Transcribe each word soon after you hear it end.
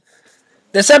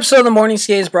This episode of the Morning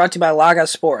Skate is brought to you by Laga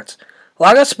Sports.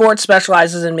 Laga Sports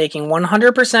specializes in making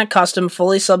 100% custom,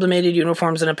 fully sublimated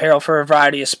uniforms and apparel for a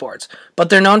variety of sports, but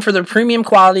they're known for their premium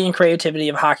quality and creativity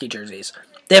of hockey jerseys.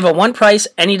 They have a one price,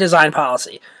 any design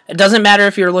policy. It doesn't matter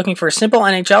if you're looking for a simple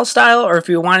NHL style or if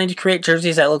you're wanting to create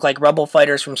jerseys that look like Rebel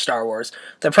fighters from Star Wars.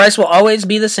 The price will always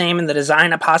be the same and the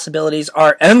design possibilities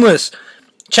are endless.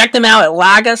 Check them out at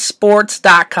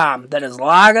lagasports.com. That is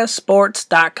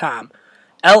lagasports.com.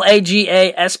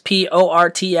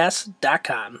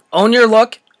 LAGASPORTS.com. Own your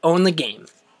look, own the game.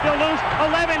 Still loose,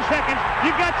 11 seconds.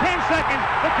 You've got 10 seconds.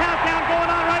 The countdown going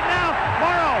on right now.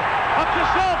 Morrow up to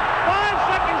Schultz. 5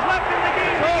 seconds left in the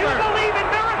game. Do you believe in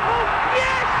miracles?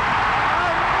 Yes!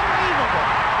 Unbelievable.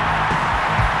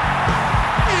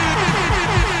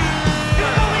 You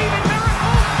believe in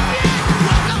miracles? Yes!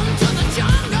 Welcome to the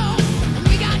jungle.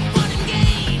 We got fun and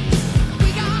games. We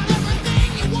got everything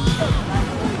you want.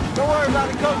 Don't worry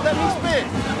about it, Coach. Let me spin.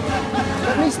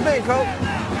 Let me spin, Coach.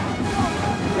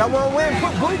 Y'all want to win?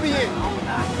 Put Booby in. Y'all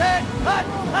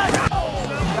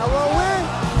want to win?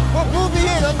 Put Booby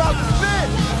in. I'm about to spin.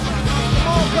 Come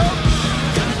on, Coach.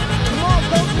 Come on,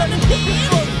 Coach. Let me get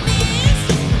this one.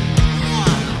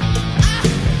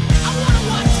 I wanna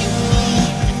watch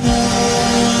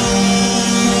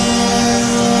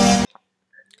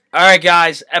you. All right,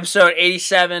 guys, episode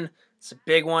 87. It's a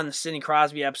big one, the Sidney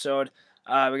Crosby episode.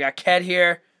 We got Ked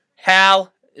here.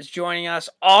 Hal is joining us.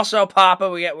 Also, Papa.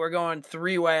 We're going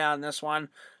three-way on this one.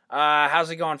 How's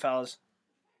it going, fellas?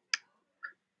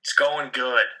 It's going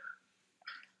good.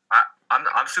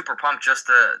 I'm super pumped just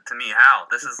to meet Hal.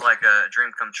 This is like a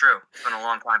dream come true. It's been a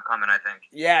long time coming, I think.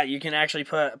 Yeah, you can actually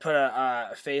put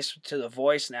a face to the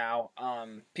voice now.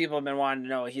 People have been wanting to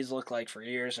know what he's looked like for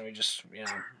years, and we just,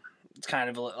 it's kind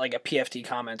of like a PFT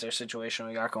commenter situation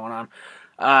we got going on.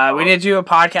 We did do a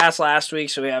podcast last week,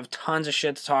 so we have tons of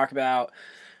shit to talk about.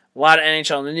 A lot of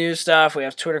NHL in the news stuff. We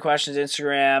have Twitter questions,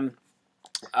 Instagram,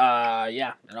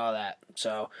 and all that.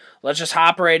 So let's just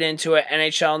hop right into it.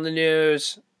 NHL in the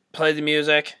news. Play the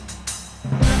music.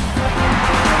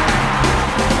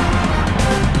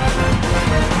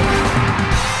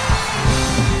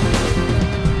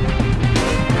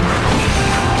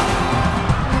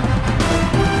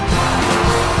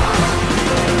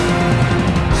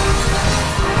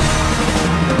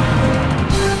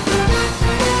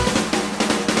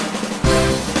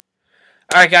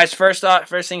 All right, guys, first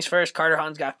things first, Carter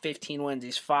Hutton's got 15 wins.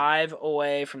 He's 5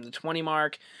 away from the 20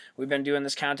 mark. We've been doing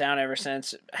this countdown ever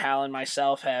since Hal and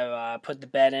myself have put the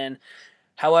bet in.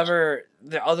 However,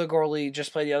 the other goalie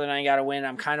just played the other night and got a win.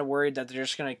 I'm kind of worried that they're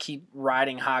just going to keep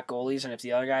riding hot goalies, and if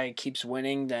the other guy keeps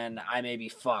winning, then I may be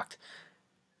fucked.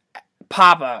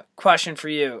 Papa, question for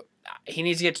you. He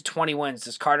needs to get to 20 wins.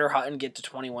 Does Carter Hutton get to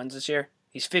 20 wins this year?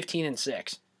 He's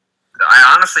 15-6.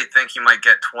 I honestly think he might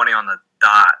get 20 on the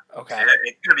dot. Okay.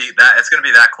 It's gonna be that. It's gonna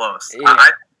be that close. Yeah. I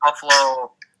think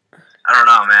Buffalo. I don't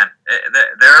know, man.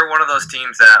 They're one of those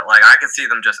teams that, like, I can see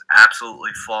them just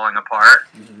absolutely falling apart,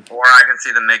 or I can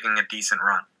see them making a decent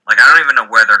run. Like, I don't even know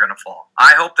where they're gonna fall.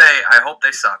 I hope they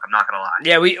suck. I'm not gonna lie.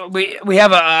 Yeah, we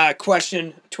have a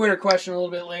Twitter question a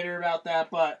little bit later about that,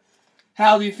 but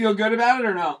Hal, do you feel good about it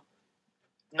or no?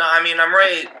 No, I mean, I'm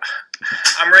right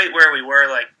where we were,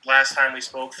 like, last time we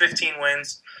spoke. 15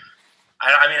 wins.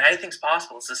 I mean, anything's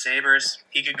possible. It's the Sabres.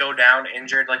 He could go down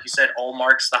injured. Like you said,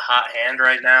 Olmark's the hot hand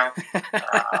right now.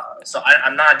 So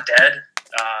I'm not dead.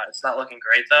 It's not looking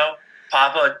great, though.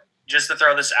 Papa, just to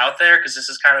throw this out there, because this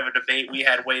is kind of a debate we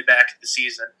had way back in the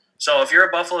season. So if you're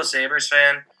a Buffalo Sabres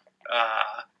fan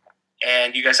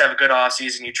and you guys have a good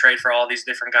offseason, you trade for all these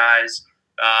different guys,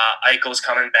 Eichel's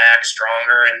coming back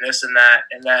stronger and this and that,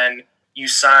 and then you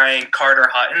sign Carter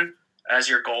Hutton as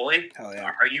your goalie. Hell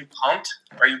yeah. Are you pumped?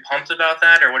 Are you pumped about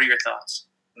that, or what are your thoughts?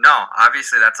 No,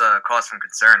 obviously that's a cause for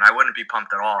concern. I wouldn't be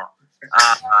pumped at all.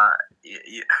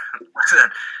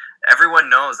 Listen, everyone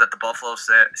knows that the Buffalo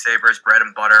Sabres' bread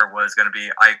and butter was going to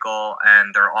be Eichel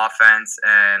and their offense,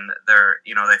 and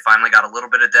they finally got a little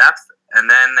bit of depth, and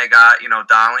then they got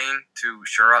Darling to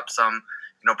shore up some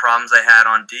problems they had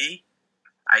on D.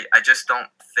 I just don't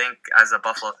think, as a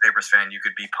Buffalo Sabres fan, you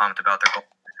could be pumped about their goal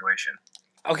situation.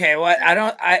 Okay,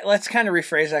 let's kind of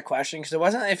rephrase that question, because it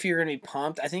wasn't if you're going to be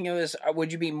pumped. I think it was,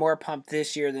 would you be more pumped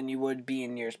this year than you would be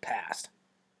in years past?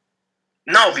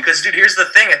 No, because, dude, here's the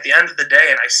thing. At the end of the day,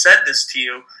 and I said this to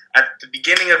you at the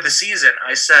beginning of the season,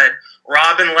 I said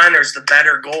Robin Leonard's the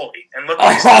better goalie. And look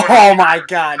what he's doing. Oh, my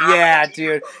God. Yeah,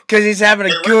 dude. Because he's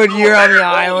having a good year on the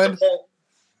island.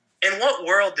 In what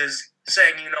world is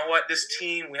saying, you know what, this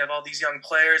team, we have all these young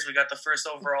players, we got the first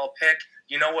overall pick.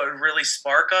 You know what would really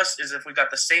spark us is if we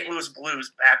got the St. Louis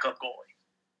Blues backup goalie.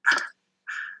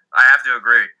 I have have to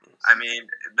agree. I mean,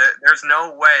 there's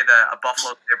no way that a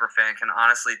Buffalo Sabre fan can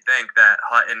honestly think that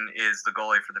Hutton is the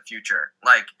goalie for the future.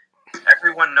 Like,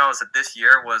 everyone knows that this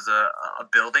year was a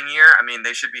building year. I mean,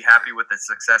 they should be happy with the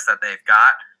success that they've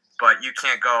got, but you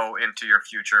can't go into your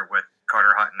future with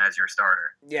Carter Hutton as your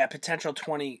starter. Yeah, potential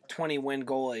 20 win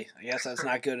goalie. I guess that's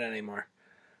not good anymore.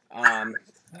 All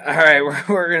right,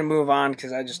 we're going to move on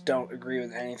because I just don't agree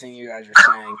with anything you guys are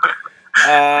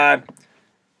saying.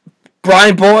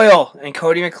 Brian Boyle and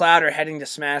Cody McLeod are heading to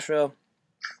Smashville.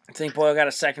 I think Boyle got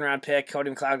a 2nd-round pick. Cody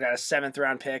McLeod got a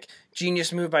 7th-round pick.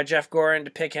 Genius move by Jeff Gordon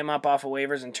to pick him up off of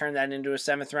waivers and turn that into a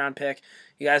 7th-round pick.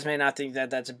 You guys may not think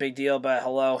that that's a big deal, but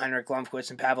hello, Henrik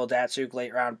Lundqvist and Pavel Datsyuk,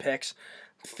 late-round picks.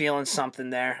 Feeling something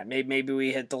there. Maybe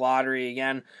we hit the lottery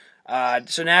again.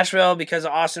 So Nashville, because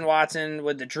of Austin Watson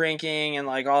with the drinking and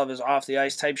like all of his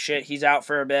off-the-ice type shit, he's out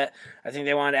for a bit. I think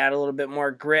they wanted to add a little bit more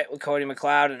grit with Cody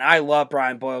McLeod, and I love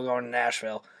Brian Boyle going to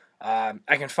Nashville. I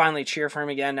can finally cheer for him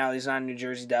again now that he's not a New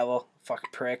Jersey Devil.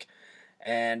 Fucking prick.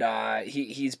 And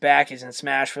he's back. He's in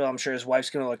Smashville. I'm sure his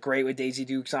wife's going to look great with Daisy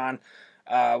Dukes on.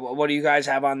 What do you guys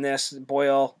have on this?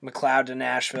 Boyle, McLeod to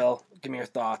Nashville. Give me your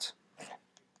thoughts.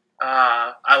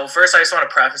 First, I just want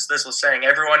to preface this with saying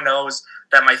everyone knows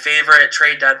that my favorite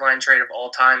trade deadline trade of all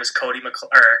time is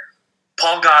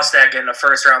Paul Gostad getting a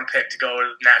 1st-round pick to go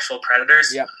to the Nashville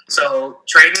Predators. Yep. So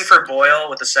trading for Boyle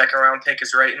with a 2nd-round pick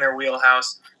is right in their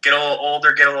wheelhouse. Get a little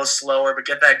older, get a little slower, but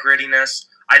get that grittiness.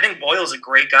 I think Boyle's a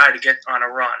great guy to get on a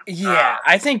run. Yeah,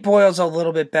 I think Boyle's a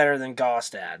little bit better than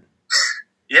Gostad.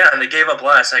 Yeah, and they gave up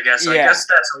less, I guess. So Yeah. I guess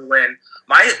that's a win.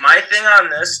 My thing on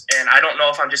this, and I don't know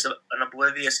if I'm just an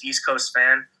oblivious East Coast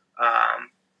fan,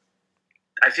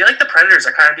 I feel like the Predators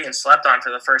are kind of being slept on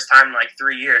for the first time in like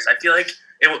 3 years. I feel like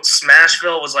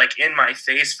Smashville was like in my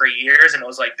face for years, and it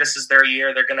was like, this is their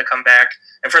year, they're going to come back.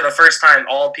 And for the first time,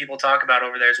 all people talk about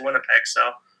over there is Winnipeg.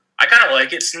 So I kind of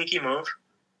like it. Sneaky move.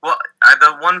 Well,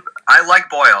 I like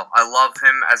Boyle. I love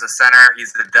him as a center.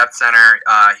 He's the depth center.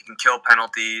 He can kill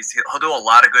penalties. He'll do a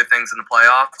lot of good things in the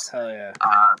playoffs. Hell yeah.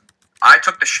 I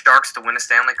took the Sharks to win a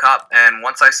Stanley Cup, and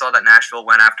once I saw that Nashville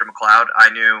went after McLeod,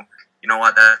 I knew, you know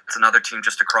what, that's another team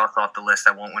just to cross off the list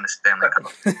that won't win a Stanley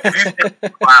Cup. If you think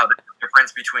McLeod is the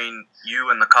difference between you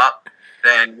and the Cup,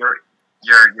 then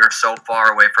you're so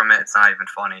far away from it, it's not even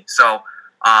funny. So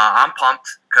I'm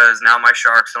pumped because now my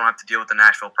Sharks don't have to deal with the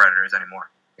Nashville Predators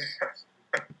anymore.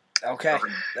 Okay,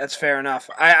 that's fair enough.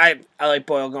 I like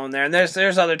Boyle going there, and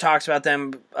there's other talks about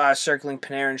them circling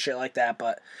Panarin and shit like that.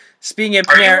 But speaking of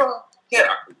Panarin,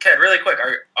 Ken, really quick,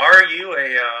 are you a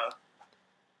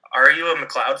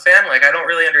McLeod fan? Like, I don't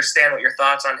really understand what your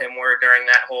thoughts on him were during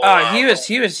that whole.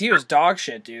 He was dog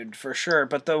shit, dude, for sure.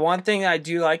 But the one thing that I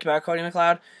do like about Cody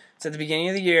McLeod is at the beginning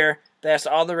of the year, they asked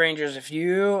all the Rangers, if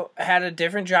you had a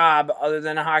different job other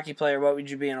than a hockey player, what would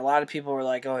you be? And a lot of people were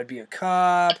like, oh, I'd be a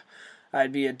cop.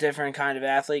 I'd be a different kind of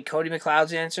athlete. Cody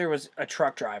McLeod's answer was a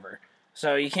truck driver.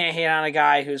 So you can't hate on a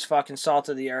guy who's fucking salt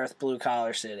of the earth,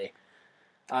 blue-collar city.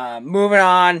 Moving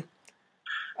on.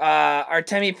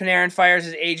 Artemi Panarin fires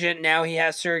his agent. Now he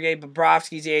has Sergei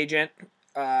Bobrovsky's agent.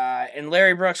 And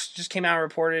Larry Brooks just came out and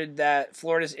reported that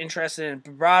Florida's interested in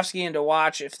Bobrovsky, and to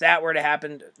watch, if that were to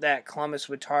happen, that Columbus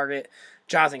would target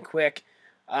Jonathan Quick.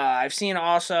 I've seen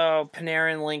also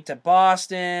Panarin linked to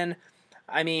Boston.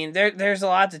 I mean, there's a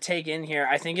lot to take in here.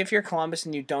 I think if you're Columbus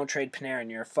and you don't trade Panarin,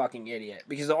 you're a fucking idiot.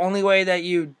 Because the only way that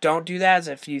you don't do that is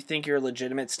if you think you're a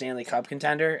legitimate Stanley Cup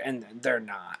contender, and they're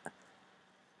not.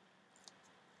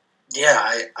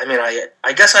 Yeah,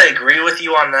 I guess I agree with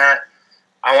you on that.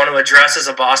 I want to address as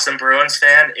a Boston Bruins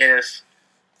fan, if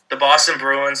the Boston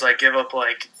Bruins give up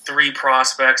 3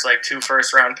 prospects, 2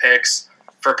 first-round picks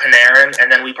for Panarin, and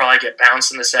then we probably get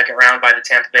bounced in the second round by the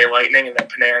Tampa Bay Lightning, and then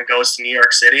Panarin goes to New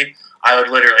York City, I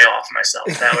would literally off myself.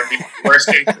 That would be the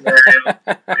worst-case scenario.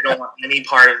 I don't want any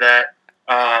part of that.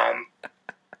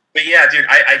 But yeah, dude,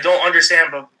 I don't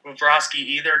understand Bobrovsky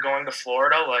either going to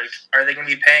Florida. Are they going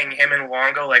to be paying him and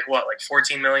Luongo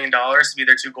 $14 million to be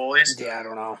their 2 goalies? Yeah, I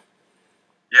don't know.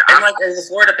 Yeah, And are the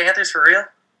Florida Panthers for real?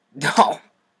 No.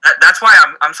 That's why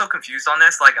I'm so confused on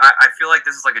this. I feel like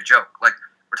this is a joke. We're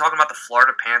talking about the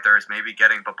Florida Panthers maybe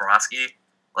getting Bobrovsky,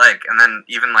 and then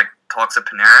even talks of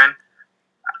Panarin.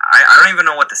 I don't even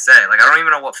know what to say. I don't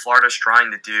even know what Florida's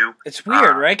trying to do. It's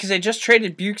weird, right? Because they just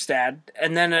traded Bukestad,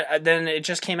 and then it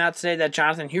just came out today that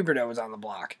Jonathan Huberdeau was on the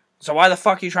block. So why the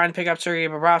fuck are you trying to pick up Sergei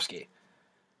Bobrovsky?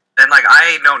 And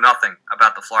I know nothing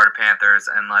about the Florida Panthers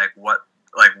and what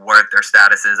their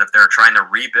status is, if they're trying to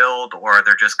rebuild or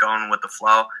they're just going with the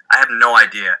flow. I have no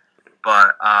idea.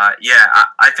 But,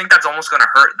 I think that's almost going to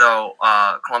hurt, though,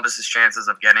 Columbus's chances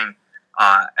of getting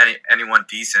anyone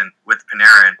decent with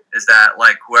Panarin is that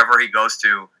like whoever he goes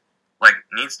to, like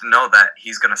needs to know that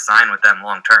he's going to sign with them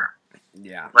long term.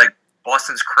 Yeah. Like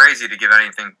Boston's crazy to give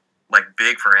anything like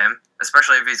big for him,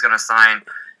 especially if he's going to sign.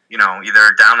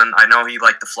 Either down in, I know he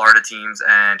liked the Florida teams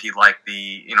and he liked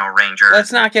the, Rangers.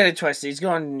 Let's not get it twisted. He's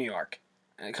going to New York.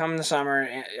 Come the summer,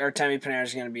 Artemi Panarin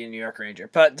is going to be a New York Ranger.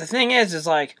 But the thing is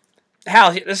like,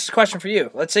 Hal, this is a question for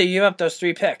you. Let's say you give up those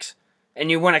 3 picks and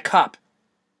you win a cup.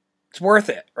 It's worth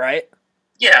it, right?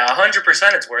 Yeah,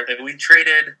 100% it's worth it. We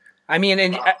traded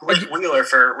Blake Wheeler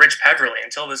for Rich Peverly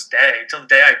until this day. Until the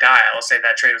day I die, I'll say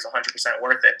that trade was 100%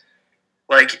 worth it.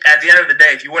 Like, at the end of the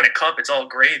day, if you win a cup, it's all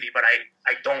gravy, but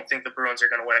I don't think the Bruins are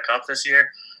going to win a cup this year.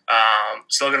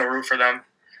 Still going to root for them.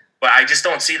 But I just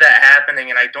don't see that happening,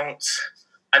 and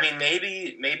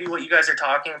maybe what you guys are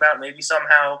talking about, maybe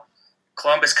somehow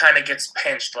Columbus kind of gets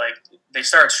pinched. Like, they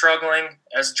start struggling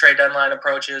as the trade deadline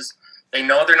approaches. They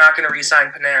know they're not going to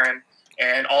re-sign Panarin,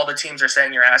 and all the teams are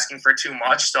saying you're asking for too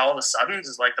much, so all of a sudden,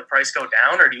 does like the price go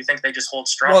down, or do you think they just hold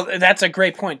strong? Well, that's a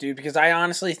great point, dude, because I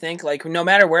honestly think, like, no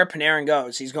matter where Panarin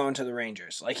goes, he's going to the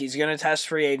Rangers. Like, he's going to test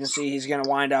free agency, he's going to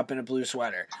wind up in a blue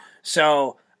sweater.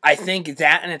 So, I think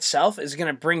that in itself is going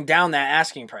to bring down that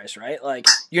asking price, right? Like,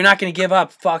 you're not going to give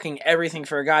up fucking everything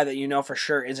for a guy that you know for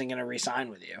sure isn't going to re-sign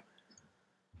with you.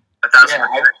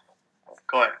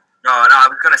 Go ahead. No, I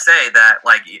was going to say that,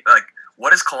 like,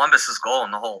 what is Columbus's goal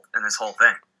in this whole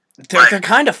thing? They're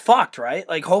kind of fucked, right?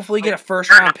 Like, hopefully get a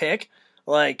first-round pick.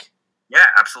 Like, yeah,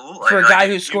 absolutely. For a guy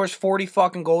who scores 40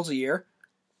 fucking goals a year.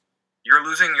 You're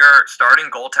losing your starting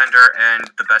goaltender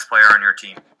and the best player on your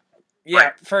team.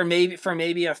 Yeah, for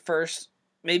maybe a first,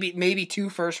 maybe 2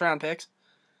 first-round picks.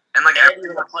 And, like, And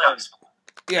in the playoffs.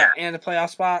 Yeah, and a playoff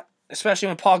spot. Especially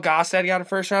when Paul Gaustad got a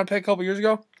first-round pick a couple years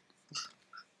ago.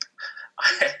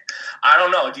 I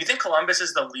don't know. Do you think Columbus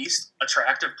is the least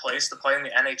attractive place to play in the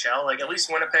NHL? Like, at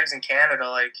least Winnipeg's in Canada.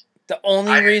 Like, the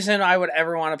only reason I would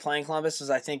ever want to play in Columbus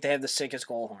is I think they have the sickest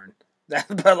goal horn.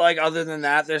 But, like, other than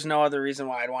that, there's no other reason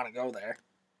why I'd want to go there.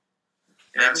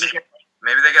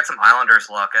 Maybe they get some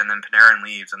Islanders luck, and then Panarin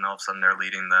leaves, and all of a sudden they're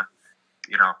leading the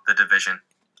division.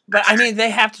 But, I mean, they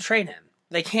have to trade him.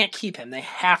 They can't keep him. They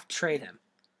have to trade him.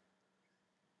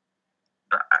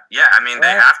 Yeah, I mean, they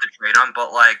have to trade him,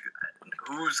 but, like,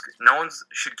 no one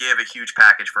should give a huge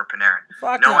package for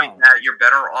Panarin. Knowing that you're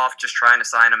better off just trying to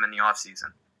sign him in the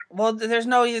offseason. Well, there's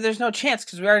no chance,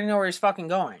 because we already know where he's fucking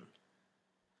going.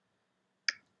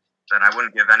 Then I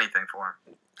wouldn't give anything for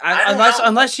him.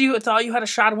 Unless you thought you had a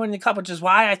shot of winning the cup, which is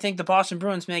why I think the Boston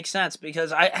Bruins make sense,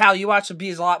 because Hal, you watch the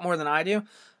Bees a lot more than I do,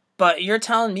 but you're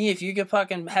telling me if you could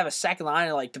fucking have a second line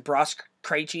of, like, DeBrusque,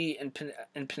 Krejci,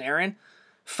 and Panarin,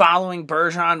 following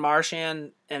Bergeron,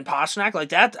 Marchand, and Pastrnak, like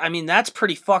that, I mean, that's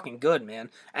pretty fucking good, man.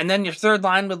 And then your third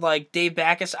line with, like, Dave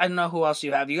Backes, I don't know who else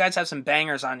you have. You guys have some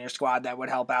bangers on your squad that would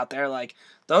help out there. Like,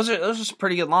 those are some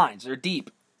pretty good lines. They're deep.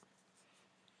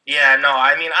 Yeah, no,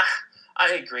 I mean,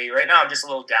 I agree. Right now I'm just a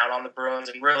little down on the Bruins,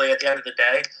 and really at the end of the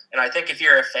day, and I think if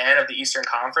you're a fan of the Eastern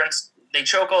Conference, they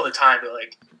choke all the time, but,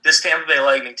 like, this Tampa Bay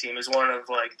Lightning team is one of,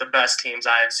 like, the best teams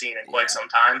I have seen in quite some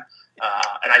time.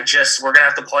 And we're going to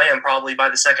have to play them probably by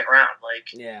the second round. Like,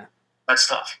 yeah, that's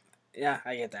tough. Yeah,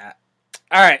 I get that.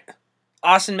 All right.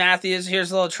 Austin Matthews,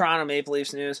 here's a little Toronto Maple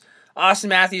Leafs news. Austin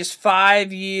Matthews,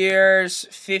 5 years,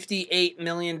 $58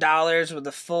 million with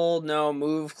a full no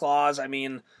move clause. I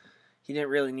mean, he didn't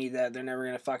really need that. They're never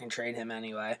going to fucking trade him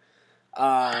anyway.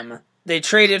 They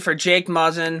traded for Jake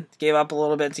Muzzin, gave up a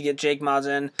little bit to get Jake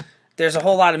Muzzin. There's a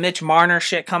whole lot of Mitch Marner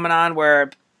shit coming on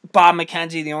where Bob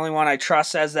McKenzie, the only one I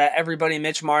trust, says that everybody in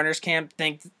Mitch Marner's camp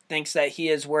thinks that he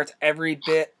is worth every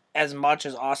bit as much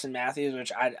as Austin Matthews,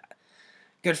 which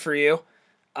good for you.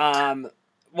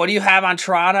 What do you have on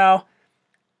Toronto?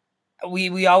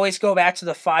 We always go back to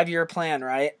the 5-year plan,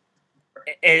 right?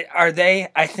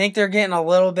 I think they're getting a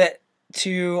little bit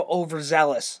too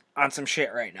overzealous on some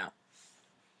shit right now.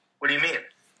 What do you mean?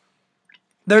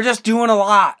 They're just doing a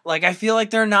lot. Like, I feel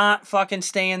like they're not fucking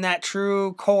staying that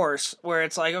true course where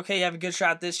it's like, okay, you have a good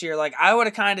shot this year. Like, I would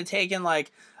have kind of taken,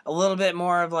 like, a little bit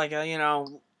more of, like, I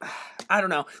don't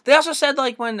know. They also said,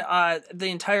 like, when the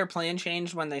entire plan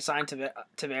changed when they signed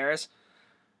Tavares,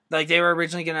 like, they were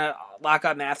originally going to lock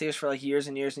up Matthews for, like, years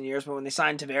and years and years, but when they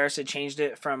signed Tavares, it changed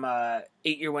it from a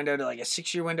 8-year window to, like, a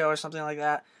 6-year window or something like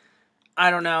that. I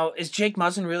don't know. Is Jake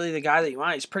Muzzin really the guy that you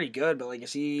want? He's pretty good, but, like,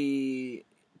 is he...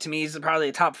 To me, he's probably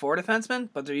a top 4 defenseman,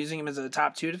 but they're using him as a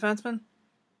top 2 defenseman.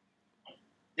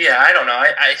 Yeah, I don't know.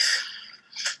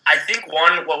 I think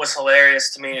what was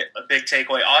hilarious to me, a big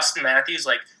takeaway, Austin Matthews,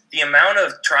 like, the amount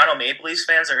of Toronto Maple Leafs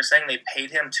fans that are saying they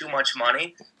paid him too much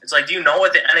money. It's like, do you know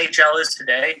what the NHL is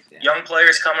today? Yeah. Young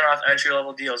players coming off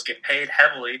entry-level deals get paid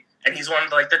heavily, and he's one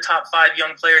of like the top 5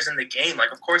 young players in the game.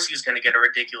 Like, of course he's going to get a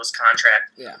ridiculous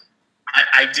contract. Yeah.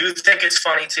 I do think it's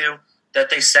funny, too, that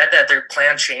they said that their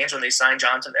plan changed when they signed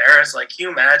John Tavares. Like, can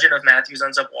you imagine if Matthews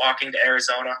ends up walking to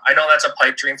Arizona? I know that's a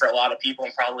pipe dream for a lot of people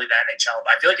and probably the NHL,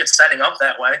 but I feel like it's setting up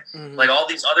that way. Mm-hmm. Like, all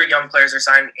these other young players are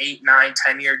signing 8, 9,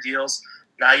 10-year deals.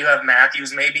 Now you have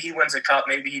Matthews. Maybe he wins a cup.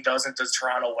 Maybe he doesn't. Does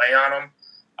Toronto weigh on him?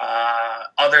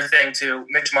 Other thing, too,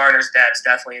 Mitch Marner's dad's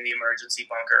definitely in the emergency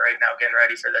bunker right now getting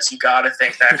ready for this. You got to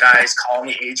think that guy's calling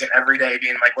the agent every day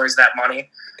being like, where's that money?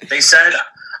 They said,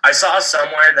 I saw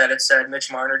somewhere that it said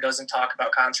Mitch Marner doesn't talk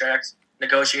about contract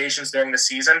negotiations during the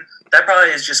season. That probably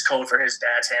is just code for his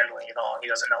dad's handling it all. He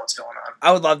doesn't know what's going on.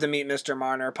 I would love to meet Mr.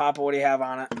 Marner. Papa, what do you have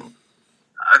on it?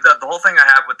 The whole thing I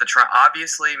have with the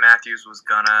obviously Matthews was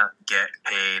gonna get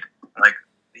paid. Like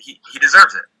he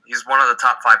deserves it. He's one of the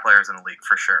top 5 players in the league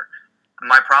for sure.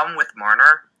 My problem with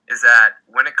Marner is that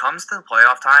when it comes to the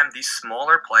playoff time, these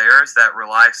smaller players that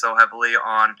rely so heavily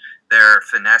on their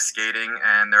finesse skating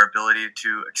and their ability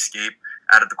to escape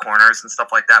out of the corners and stuff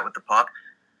like that with the puck,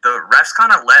 the refs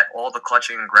kind of let all the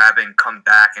clutching and grabbing come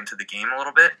back into the game a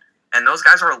little bit, and those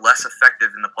guys are less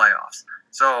effective in the playoffs.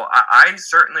 So I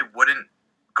certainly wouldn't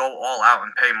go all out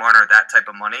and pay Marner that type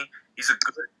of money.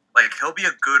 He'll be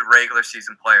a good regular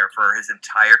season player for his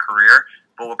entire career,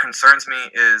 but what concerns me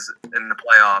is in the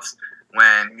playoffs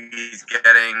when he's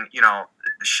getting, the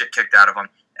shit kicked out of him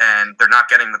and they're not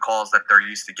getting the calls that they're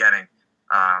used to getting.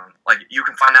 Like you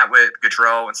can find that with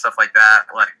Gaudreau and stuff like that.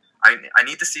 Like I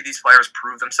need to see these players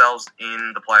prove themselves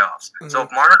in the playoffs. Mm-hmm. So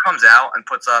if Marner comes out and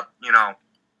puts up,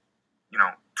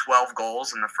 12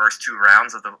 goals in the first 2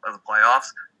 rounds of the playoffs,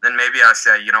 then maybe I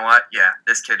say, you know what? Yeah,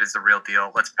 this kid is the real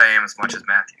deal. Let's pay him as much as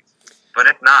Matthews. But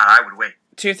if not, I would wait.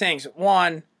 2 things.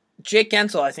 One, Jake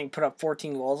Gensel, I think, put up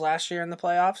 14 goals last year in the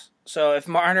playoffs. So if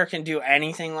Marner can do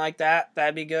anything like that,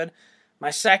 that'd be good.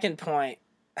 My second point,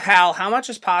 Hal, how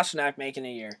much is Pastrnak making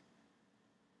a year?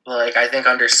 Like, I think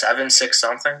under 7, 6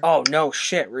 something. Oh, no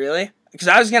shit, really? Because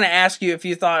I was going to ask you if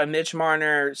you thought a Mitch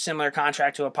Marner similar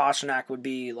contract to a Pastrnak would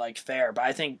be, like, fair. But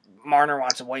I think Marner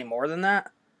wants way more than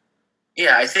that.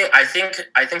 Yeah, I think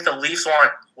the Leafs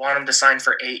want him to sign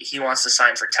for 8. He wants to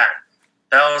sign for 10.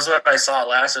 That was what I saw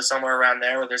last, or somewhere around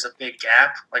there where there's a big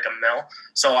gap, like a mil.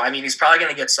 So, I mean, he's probably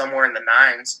going to get somewhere in the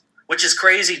 9s, which is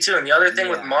crazy, too. And the other thing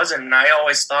with Muzzin, and I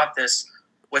always thought this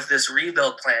with this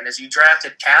rebuild plan, is you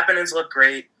drafted Kapanen's look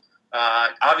great.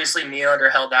 Obviously, Nylander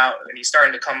held out, and he's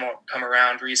starting to come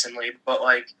around recently. But,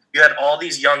 like, you had all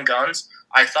these young guns.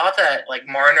 I thought that, like,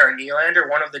 Marner or Nylander,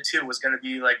 one of the two was going to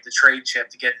be, like, the trade chip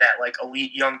to get that, like,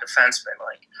 elite young defenseman,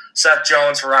 like Seth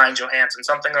Jones for Ryan Johansson,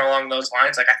 something along those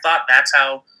lines. Like, I thought that's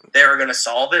how they were going to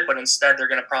solve it, but instead they're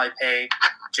going to probably pay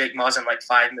Jake Muzzin, like,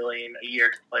 $5 million a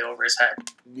year to play over his head.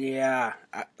 Yeah,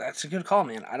 that's a good call,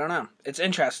 man. I don't know. It's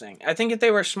interesting. I think if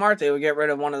they were smart, they would get rid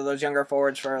of one of those younger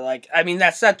forwards for, like, I mean,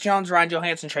 that Seth Jones, Ryan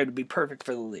Johansson trade would be perfect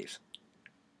for the Leafs.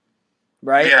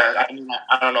 Right? Yeah, I mean,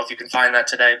 I don't know if you can find that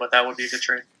today, but that would be a good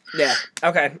trade. Yeah.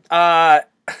 Okay.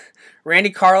 Randy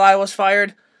Carlyle was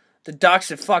fired. The Ducks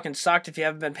have fucking sucked if you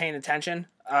haven't been paying attention.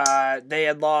 They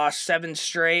had lost 7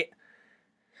 straight.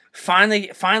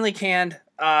 Finally canned.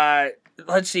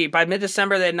 Let's see. By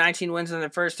mid-December, they had 19 wins in their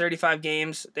first 35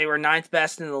 games. They were 9th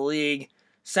best in the league.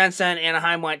 Since then,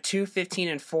 Anaheim went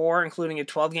 2-15-4, including a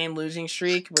 12-game losing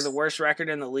streak with the worst record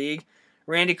in the league.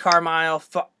 Randy Carlyle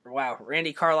fired.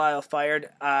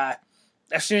 As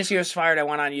soon as he was fired, I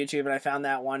went on YouTube and I found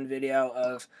that one video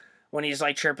of when he's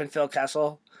like chirping Phil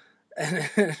Kessel.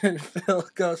 And Phil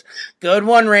goes, "Good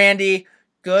one, Randy.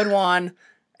 Good one."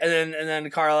 And then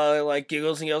Carlyle like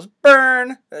giggles and goes,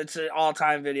 "Burn." It's an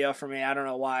all-time video for me. I don't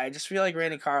know why. I just feel like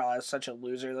Randy Carlyle is such a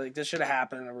loser. Like, this should have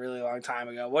happened a really long time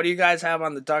ago. What do you guys have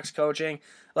on the Ducks coaching?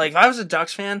 Like, if I was a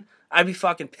Ducks fan, I'd be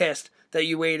fucking pissed that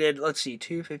you waited, let's see,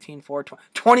 2, 15, 4, 20,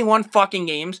 21 fucking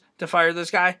games to fire this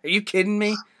guy. Are you kidding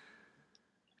me?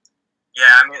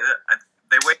 Yeah, I mean,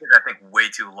 they waited, I think, way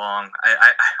too long.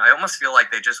 I almost feel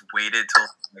like they just waited till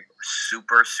like,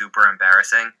 super, super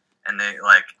embarrassing. And they,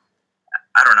 like,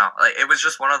 I don't know. Like, it was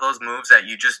just one of those moves that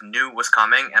you just knew was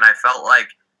coming. And I felt like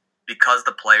because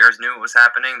the players knew it was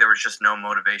happening, there was just no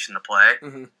motivation to play.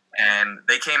 Mm-hmm. And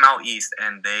they came out east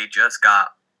and they just got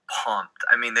pumped.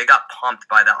 I mean, they got pumped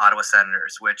by the Ottawa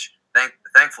Senators, which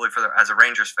thankfully as a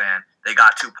Rangers fan, they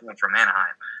got 2 points from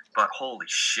Anaheim. But holy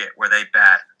shit, were they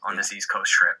bad on this East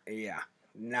Coast trip? Yeah,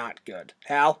 not good.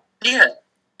 Hal? Yeah,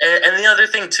 and the other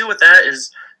thing too with that is,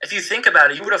 if you think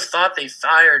about it, you would have thought they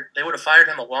would have fired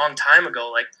him a long time ago.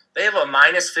 Like, They have a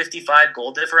minus 55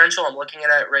 goal differential. I'm looking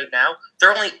at it right now.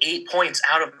 They're only 8 points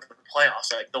out of the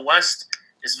playoffs. Like, the West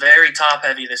is very top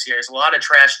heavy this year. There's a lot of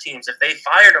trash teams. If they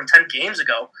fired them 10 games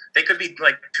ago, they could be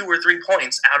like 2 or 3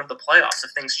 points out of the playoffs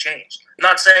if things changed. I'm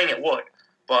not saying it would,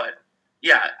 but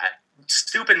yeah,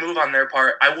 stupid move on their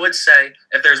part. I would say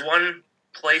if there's one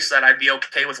place that I'd be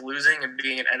okay with losing and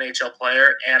being an NHL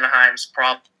player, Anaheim's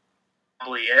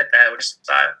probably it. That would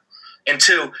style. And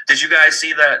 2, did you guys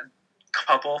see that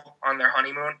couple on their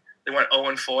honeymoon? They went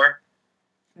 0-4.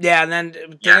 Yeah, and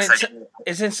then Yes,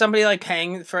 isn't somebody like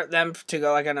paying for them to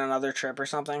go like on another trip or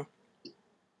something?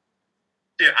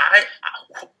 Dude,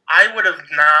 I would have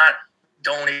not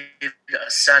donated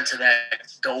a cent to that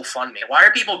GoFundMe. Why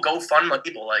are people GoFundMe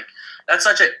people? Like, that's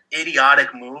such an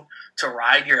idiotic move to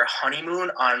ride your honeymoon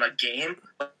on a game.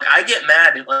 Like, I get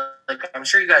mad. Like, I'm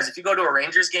sure you guys, if you go to a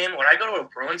Rangers game, when I go to a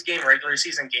Bruins game, regular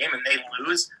season game, and they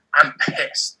lose, I'm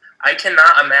pissed. I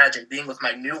cannot imagine being with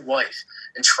my new wife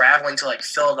and traveling to like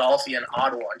Philadelphia and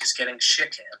Ottawa and just getting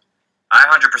shit canned. I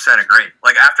 100% agree.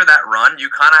 Like, after that run, you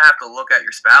kind of have to look at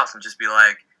your spouse and just be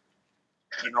like,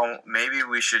 you know, maybe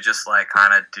we should just like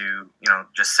kind of do, you know,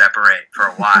 just separate for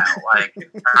a while, like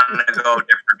kind of go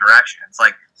different directions.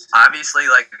 Like, obviously,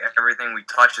 like everything we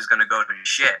touch is going to go to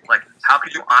shit. Like, how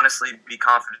could you honestly be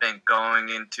confident going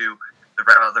into the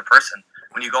other person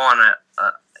when you go on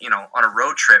on a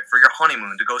road trip for your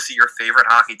honeymoon to go see your favorite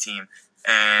hockey team,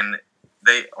 and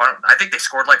I think they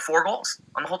scored like 4 goals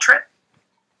on the whole trip.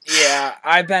 Yeah,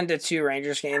 I've been to 2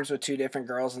 Rangers games with 2 different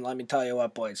girls, and let me tell you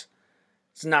what, boys,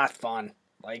 it's not fun.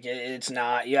 Like, it's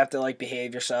not. You have to, like,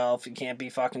 behave yourself. You can't be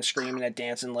fucking screaming at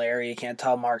Dancing Larry. You can't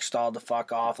tell Mark Stahl to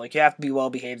fuck off. Like, you have to be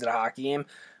well-behaved at a hockey game.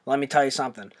 Let me tell you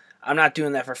something. I'm not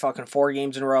doing that for fucking 4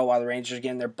 games in a row while the Rangers are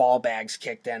getting their ball bags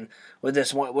kicked in with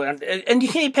this one. And you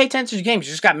can't pay attention to games.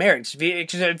 You just got married.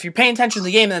 Because if you're paying attention to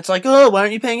the game, then it's like, oh, why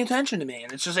aren't you paying attention to me?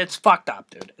 And it's fucked up,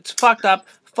 dude. It's fucked up.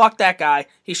 Fuck that guy.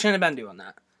 He shouldn't have been doing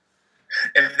that.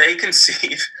 If they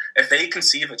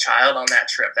conceive a child on that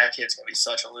trip, that kid's gonna be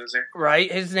such a loser.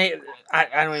 Right? His name, I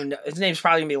don't even know. His name's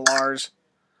probably gonna be Lars.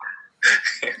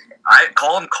 I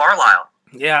call him Carlisle.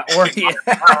 Yeah, or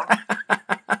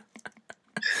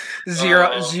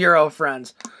zero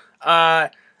friends.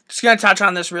 Just gonna touch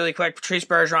on this really quick. Patrice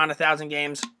Bergeron, 1,000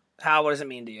 games. What does it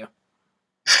mean to you?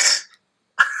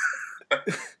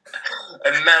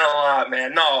 It meant a lot,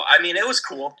 man. No, I mean, it was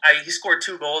cool. He scored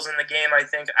 2 goals in the game, I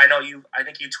think. I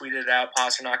think you tweeted it out.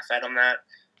 Pasternak fed him that.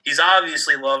 He's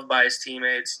obviously loved by his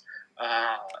teammates.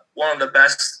 One of the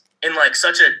best in, like,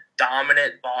 such a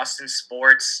dominant Boston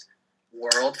sports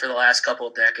world for the last couple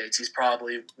of decades. He's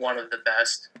probably one of the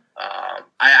best.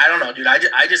 I don't know, dude.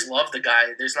 I just love the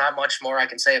guy. There's not much more I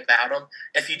can say about him.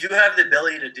 If you do have the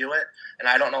ability to do it, and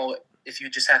I don't know if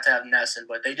you just have to have Nesson,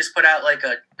 but they just put out like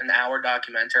an hour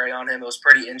documentary on him. It was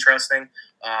pretty interesting.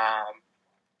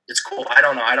 It's cool. I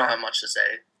don't know. I don't have much to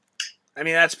say. I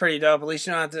mean, that's pretty dope. At least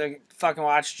you don't have to fucking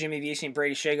watch Jimmy Vesey and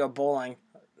Brady Shea go bowling.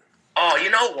 Oh,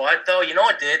 you know what, though? You know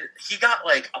what did? He got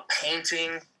like a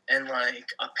painting and like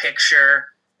a picture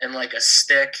and like a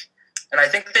stick. And I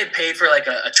think they paid for like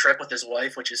a trip with his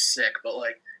wife, which is sick. But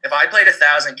like, if I played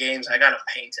 1,000 games, I got a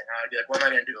painting. I'd be like, what am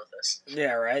I going to do with this?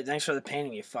 Yeah, right. Thanks for the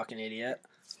painting, you fucking idiot.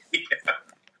 Yeah.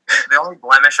 The only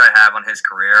blemish I have on his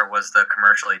career was the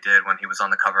commercial he did when he was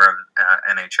on the cover of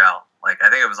NHL. Like, I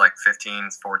think it was like 15,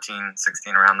 14,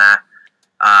 16, around that.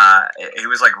 He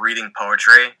was like reading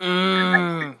poetry.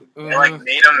 It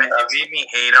made me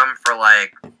hate him for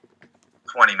like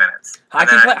 20 minutes.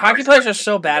 Hockey players are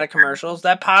so bad at commercials.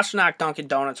 That Pasternak Dunkin'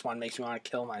 Donuts one makes me want to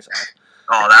kill myself.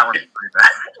 Oh, that one's pretty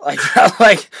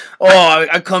bad.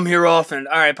 I come here often.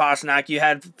 All right, Pasternak, you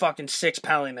had fucking 6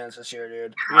 penalty minutes this year,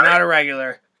 dude. You're not a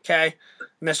regular, okay?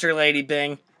 Mr. Lady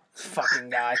Bing,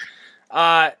 fucking guy.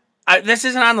 This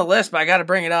isn't on the list, but I got to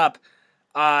bring it up.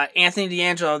 Anthony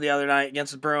DeAngelo the other night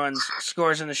against the Bruins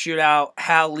scores in the shootout.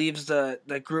 Hal leaves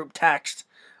the group text.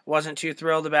 Wasn't too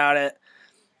thrilled about it.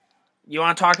 You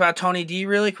want to talk about Tony D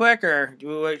really quick, or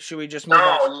should we just move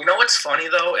on? No, you know what's funny,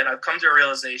 though? And I've come to a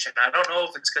realization. I don't know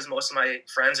if it's because most of my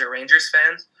friends are Rangers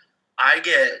fans. I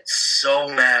get so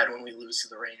mad when we lose to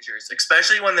the Rangers,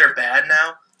 especially when they're bad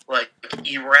now, like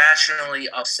irrationally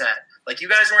upset. Like, you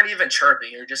guys weren't even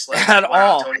chirping. You're just like, at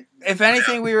wow, all. Tony. If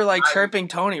anything, we were like chirping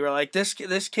Tony. We're like, this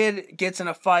kid gets in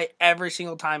a fight every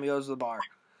single time he goes to the bar.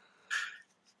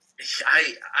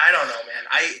 I don't know,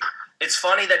 man. It's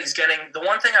funny that he's getting. The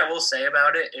one thing I will say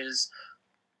about it is,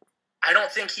 I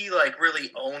don't think he like really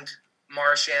owned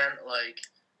Marchand. Like,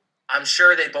 I'm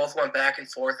sure they both went back and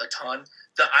forth a ton.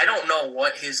 I don't know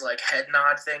what his like head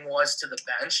nod thing was to the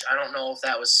bench. I don't know if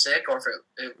that was sick or if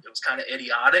it was kind of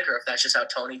idiotic or if that's just how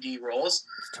Tony D rolls.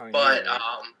 But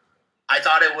I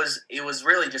thought it was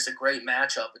really just a great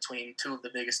matchup between two of the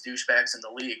biggest douchebags in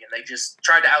the league, and they just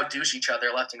tried to out-douche each other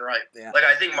left and right. Yeah. Like,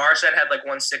 I think Marchand had like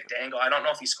one sick dangle. I don't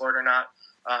know if he scored or not,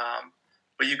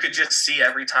 but you could just see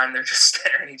every time they're just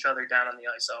staring each other down on the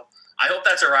ice. So I hope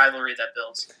that's a rivalry that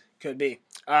builds. Could be.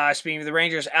 Speaking of the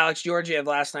Rangers, Alex Georgiev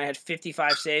last night had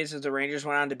 55 saves as the Rangers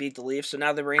went on to beat the Leafs. So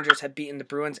now the Rangers have beaten the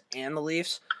Bruins and the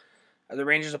Leafs. Are the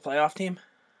Rangers a playoff team?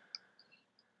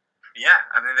 Yeah,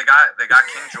 I mean they got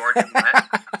King George in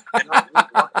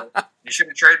it. You should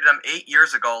have traded him 8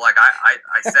 years ago, like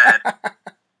I said.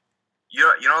 You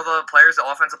know the players, the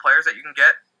offensive players that you can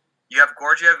get. You have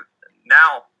Georgiev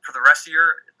now for the rest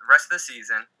of the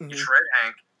season. Mm-hmm. You trade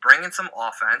Hank, bring in some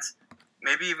offense.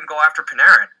 Maybe even go after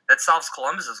Panarin. That solves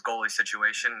Columbus's goalie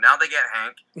situation. Now they get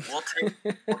Hank. We'll take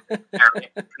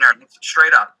Panarin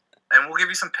straight up, and we'll give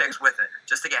you some picks with it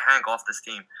just to get Hank off this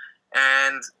team.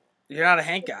 And you're not a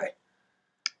Hank guy.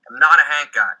 I'm not a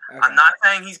Hank guy. Okay. I'm not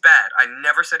saying he's bad. I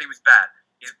never said he was bad.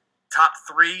 He's top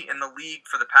 3 in the league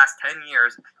for the past 10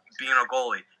 years being a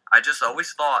goalie. I just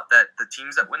always thought that the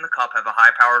teams that win the cup have a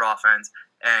high-powered offense,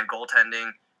 and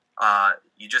goaltending,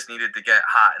 you just needed to get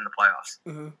hot in the playoffs.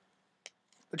 Mm-hmm.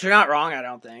 But you're not wrong, I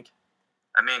don't think.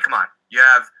 I mean, come on. You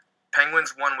have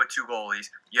Penguins won with 2 goalies.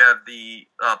 You have the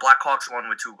Blackhawks won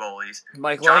with 2 goalies.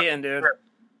 Mike Layton, dude.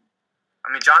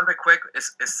 I mean, Jonathan Quick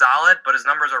is solid, but his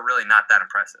numbers are really not that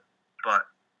impressive. But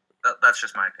that's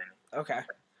just my opinion. Okay.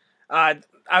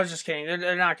 I was just kidding.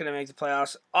 They're not going to make the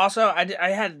playoffs. Also, I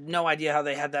had no idea how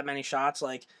they had that many shots.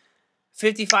 Like,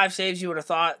 55 saves, you would have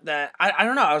thought that... I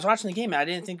don't know. I was watching the game, and I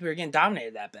didn't think we were getting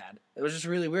dominated that bad. It was just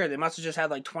really weird. They must have just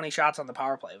had, like, 20 shots on the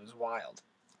power play. It was wild.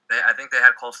 I think they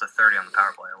had close to 30 on the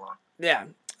power play alone. Yeah.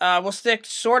 We'll stick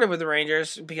sort of with the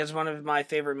Rangers because one of my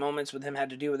favorite moments with him had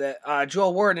to do with it.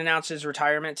 Joel Ward announced his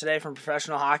retirement today from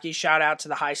professional hockey. Shout out to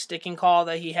the high sticking call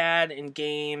that he had in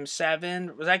Game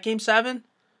 7. Was that Game 7?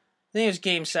 I think it was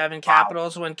Game 7,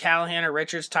 Capitals, when Callahan or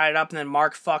Richards tied it up and then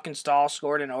Mark fucking Stahl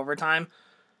scored in overtime.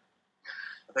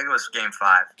 I think it was Game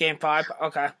 5. Game 5?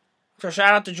 Okay. So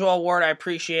shout out to Joel Ward. I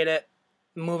appreciate it.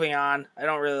 Moving on. I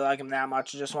don't really like him that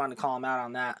much. I just wanted to call him out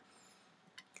on that.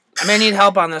 I may need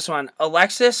help on this one.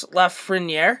 Alexis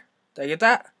Lafreniere. Did I get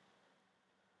that?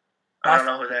 I don't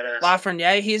know who that is.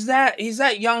 Lafreniere. He's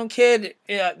that young kid,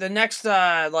 the next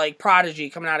prodigy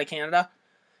coming out of Canada.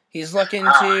 He's looking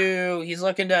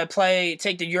to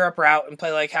take the Europe route and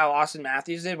play like how Austin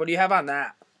Matthews did. What do you have on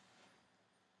that?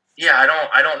 Yeah,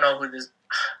 I don't know who this.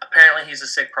 Apparently, he's a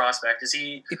sick prospect. Is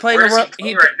he? He played where in the does he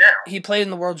play right now? He played in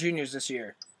the World Juniors this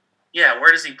year. Yeah,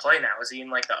 where does he play now? Is he in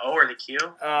like the O or the Q? He's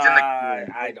in the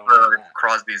I don't know.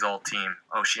 Crosby's old team,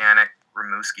 Oceanic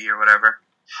Rimouski or whatever.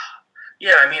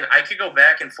 Yeah, I mean, I could go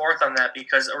back and forth on that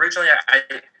because originally,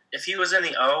 if he was in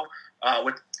the O,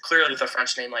 clearly with a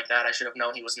French name like that, I should have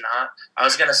known he was not. I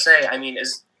was gonna say, I mean,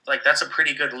 that's a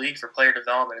pretty good league for player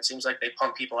development. It seems like they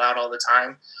pump people out all the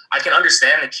time. I can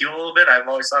understand the Q a little bit. I've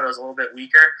always thought it was a little bit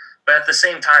weaker, but at the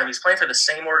same time, he's playing for the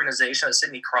same organization that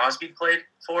Sidney Crosby played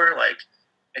for,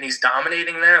 and he's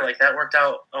dominating there. Like, that worked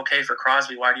out okay for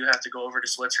Crosby. Why do you have to go over to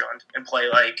Switzerland and play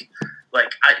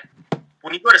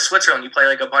when you go to Switzerland, you play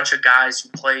like a bunch of guys who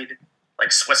played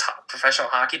like Swiss professional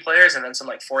hockey players and then some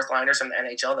like fourth liners from the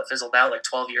NHL that fizzled out like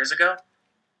 12 years ago.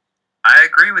 I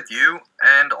agree with you.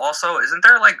 And also, isn't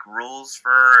there like rules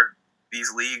for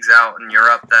these leagues out in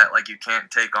Europe that like you can't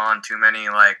take on too many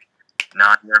like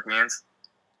non-Europeans?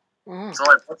 Mm. So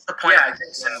like, what's the point of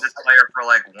using this player for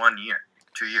like 1 year,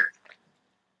 2 years?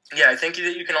 Yeah, I think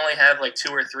that you can only have like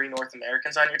 2 or 3 North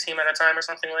Americans on your team at a time or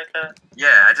something like that.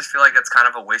 Yeah, I just feel like it's kind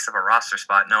of a waste of a roster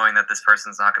spot knowing that this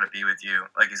person's not going to be with you.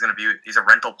 Like, he's a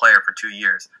rental player for 2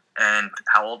 years. And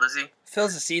how old is he?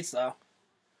 Fills the seats, though.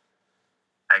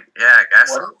 I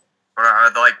guess. What? Or are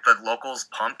the locals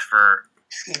pumped for...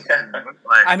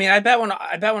 I mean, I bet when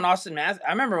Austin Matthews...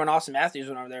 I remember when Austin Matthews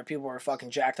went over there, people were fucking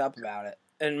jacked up about it.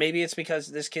 And maybe it's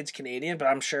because this kid's Canadian, but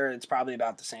I'm sure it's probably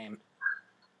about the same.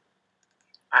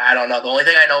 I don't know. The only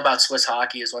thing I know about Swiss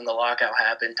hockey is when the lockout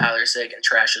happened, Tyler Seguin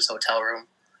trashed his hotel room.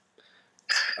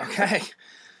 Okay.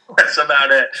 That's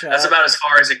about it. That's about as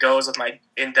far as it goes with my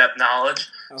in-depth knowledge.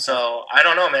 Okay. So, I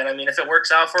don't know, man. I mean, if it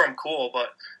works out for him, cool.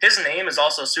 But his name is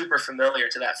also super familiar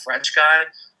to that French guy,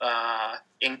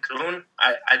 Incoon.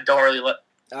 I don't really love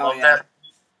that.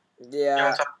 Yeah. You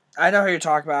know I know who you're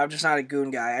talking about. I'm just not a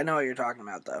goon guy. I know what you're talking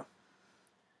about, though.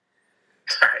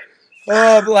 All right.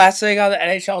 Last thing on the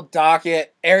NHL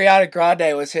docket, Ariana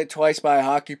Grande was hit twice by a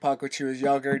hockey puck when she was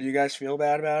younger. Do you guys feel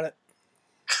bad about it?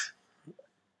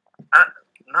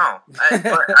 No,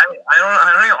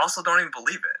 I also don't even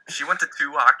believe it. She went to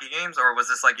 2 hockey games, or was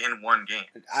this like in one game?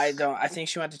 I don't. I think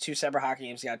she went to 2 separate hockey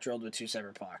games. Got drilled with 2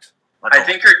 separate pucks. I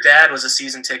think her dad was a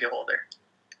season ticket holder.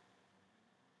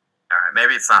 All right,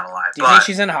 maybe it's not a lie. Do you think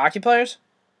she's into hockey players?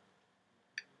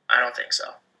 I don't think so.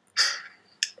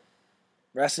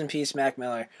 Rest in peace, Mac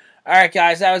Miller. All right,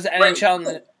 guys, that was the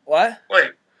NHL. What?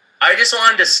 Wait, I just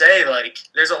wanted to say, like,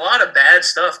 there's a lot of bad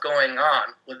stuff going on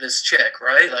with this chick,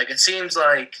 right? Like, it seems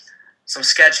like some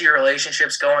sketchy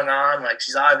relationships going on. Like,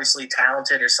 she's obviously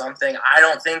talented or something. I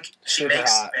don't think she Super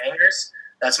makes hot. bangers.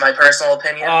 That's my personal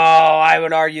opinion. Oh, I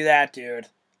would argue that, dude.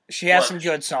 She has Look. some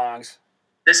good songs.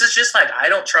 This is just like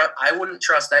I wouldn't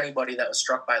trust anybody that was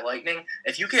struck by lightning.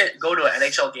 If you go to an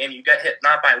NHL game, you get hit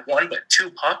not by 1 but 2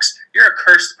 pucks, you're a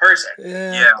cursed person.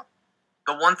 Yeah.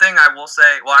 The one thing I will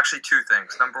say, well, actually 2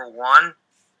 things. Number 1,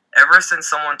 ever since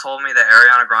someone told me that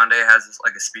Ariana Grande has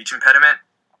like a speech impediment,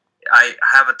 I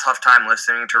have a tough time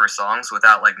listening to her songs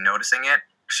without like noticing it.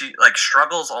 She like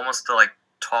struggles almost to like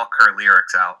talk her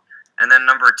lyrics out. And then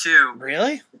number 2,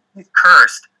 Really? she's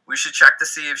cursed. We should check to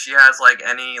see if she has like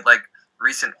any like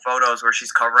recent photos where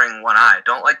she's covering one eye.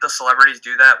 Don't like the celebrities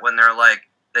do that when they're like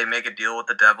they make a deal with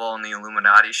the devil and the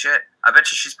Illuminati shit. I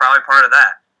bet you she's probably part of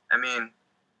that. I mean,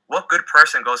 what good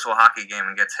person goes to a hockey game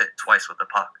and gets hit twice with the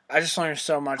puck? I just learned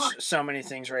so many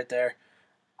things right there.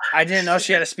 I didn't know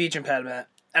she had a speech impediment.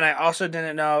 And I also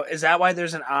didn't know, is that why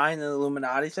there's an eye in the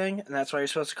Illuminati thing? And that's why you're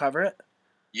supposed to cover it?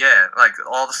 Yeah, like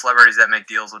all the celebrities that make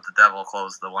deals with the devil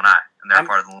close the one eye, and they're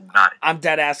part of the Illuminati. I'm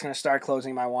dead ass going to start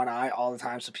closing my one eye all the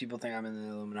time so people think I'm in the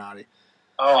Illuminati.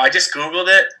 Oh, I just Googled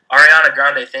it. Ariana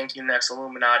Grande, thank you, next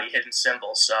Illuminati hidden symbol.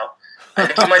 So I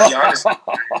think you might be honest.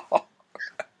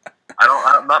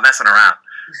 I'm not messing around.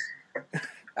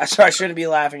 That's why I shouldn't be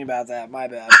laughing about that. My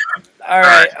bad. All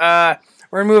right,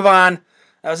 we're going to move on.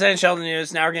 That was NHL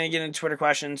news. Now we're going to get into Twitter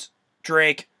questions.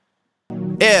 Drake.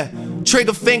 Yeah,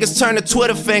 trigger fingers turn to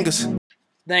Twitter fingers.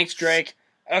 Thanks, Drake.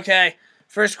 Okay,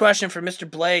 first question for Mr.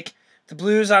 Blake. The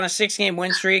Blues on a 6-game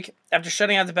win streak after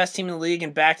shutting out the best team in the league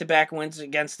in back-to-back wins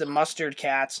against the Mustard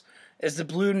Cats. Is the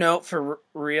Blue note for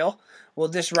real? Will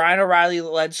this Ryan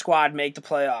O'Reilly-led squad make the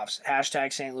playoffs?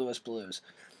 Hashtag St. Louis Blues.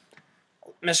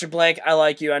 Mr. Blake, I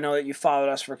like you. I know that you followed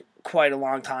us for quite a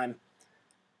long time.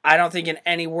 I don't think in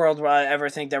any world will I ever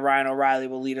think that Ryan O'Reilly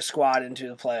will lead a squad into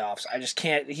the playoffs. I just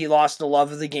can't. He lost the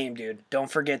love of the game, dude.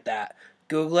 Don't forget that.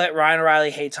 Google it. Ryan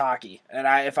O'Reilly hates hockey. And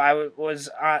if I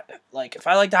liked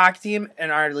the hockey team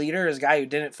and our leader is a guy who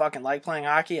didn't fucking like playing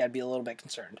hockey, I'd be a little bit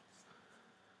concerned.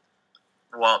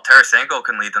 Well, Tarasenko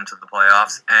can lead them to the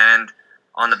playoffs, and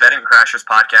on the Betting Crashers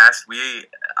podcast,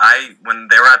 when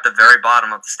they were at the very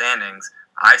bottom of the standings,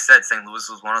 I said St. Louis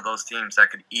was one of those teams that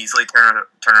could easily turn it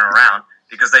around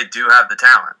because they do have the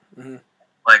talent. Mm-hmm.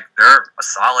 Like, they're a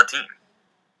solid team.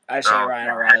 I say Ryan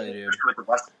O'Reilly, dude. With the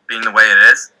West being the way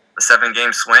it is, the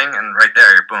 7-game swing, and right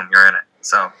there, you're in it.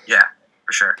 So, yeah,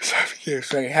 for sure. You're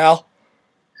saying Hal?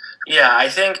 Yeah, I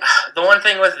think the one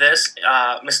thing with this,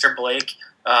 Mr. Blake,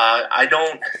 I'm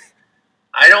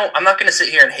not going to sit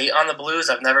here and hate on the Blues.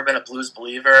 I've never been a Blues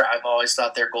believer. I've always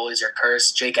thought their goalies are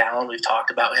cursed. Jake Allen, we've talked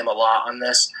about him a lot on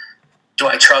this. Do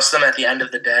I trust them at the end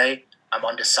of the day? I'm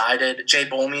undecided. Jay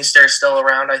Bomeister is still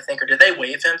around, I think. Or did they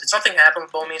waive him? Did something happen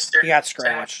with Bomeister? He got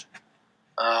scratched.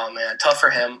 Oh, man. Tough for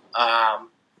him. At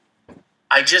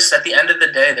the end of the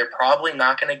day, they're probably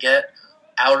not going to get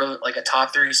out of like a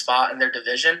top 3 spot in their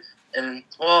division. And,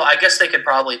 well, I guess they could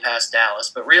probably pass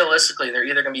Dallas. But realistically, they're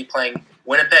either going to be playing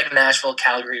Winnipeg, Nashville,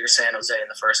 Calgary, or San Jose in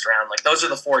the first round. Like, those are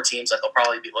the 4 teams that they'll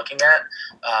probably be looking at.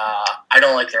 I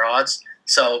don't like their odds.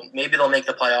 So maybe they'll make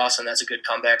the playoffs, and that's a good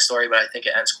comeback story, but I think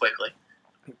it ends quickly.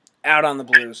 Out on the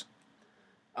Blues.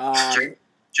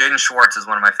 Jaden Schwartz is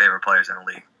one of my favorite players in the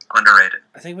league. Underrated.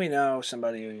 I think we know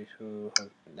somebody who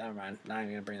never mind. Not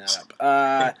even going to bring that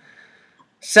up.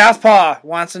 Southpaw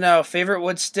wants to know, favorite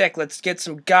wood stick. Let's get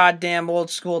some goddamn old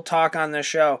school talk on this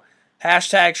show.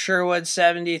 Hashtag Sherwood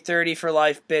 7030 for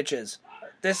life, bitches.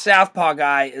 This Southpaw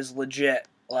guy is legit.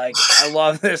 Like, I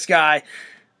love this guy.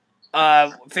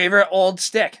 Favorite old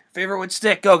stick. Favorite wood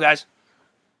stick. Go, guys.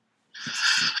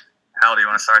 Hal, do you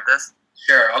want to start this?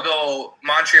 Sure. I'll go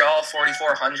Montreal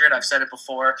 4400. I've said it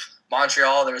before.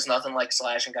 Montreal, there was nothing like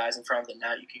slashing guys in front of the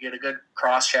net. You could get a good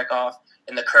cross check off,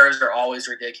 and the curves are always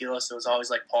ridiculous. It was always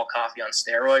like Paul Coffey on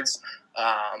steroids.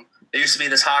 There used to be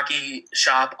this hockey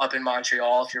shop up in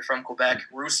Montreal, if you're from Quebec,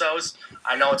 Russo's.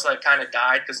 I know it's like kind of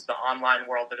died because of the online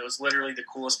world, but it was literally the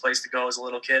coolest place to go as a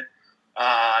little kid.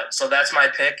 So that's my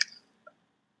pick.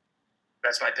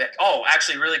 Oh,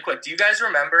 actually, really quick. Do you guys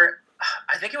remember,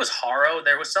 I think it was Haro.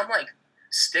 There was some like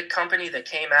stick company that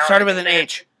came out. Started with an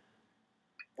H.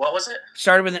 What was it?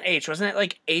 Started with an H. Wasn't it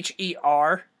like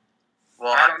HER?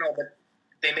 Well, I don't know, but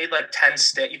they made like 10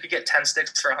 sticks. You could get 10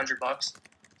 sticks for $100.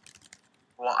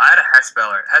 Well, I had a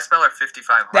Hespeller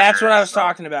 5500. That's what I was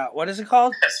talking about. What is it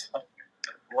called?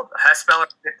 Well, the Hespeller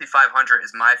 5500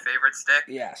 is my favorite stick.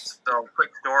 Yes. So, quick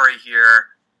story here.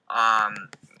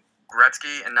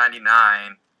 Gretzky in '99,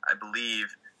 I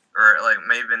believe, or like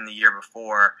maybe in the year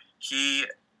before, he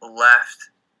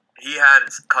left. He had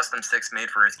custom sticks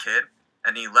made for his kid,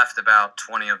 and he left about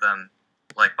 20 of them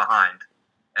like behind.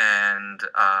 And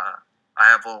I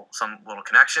have some little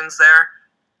connections there.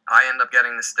 I end up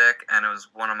getting the stick, and it was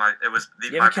one of my. It was the.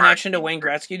 You have a connection to Wayne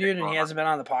Gretzky, dude, and he hasn't been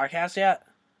on the podcast yet?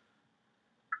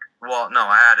 Well, no,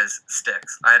 I had his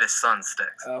sticks. I had his son's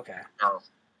sticks. Okay. So,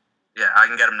 yeah, I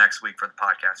can get him next week for the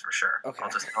podcast for sure. Okay. I'll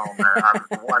just tell him that I'm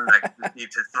the one that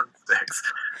needs his son's sticks.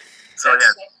 So,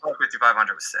 yeah,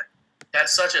 5500 was sick.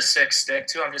 That's such a sick stick,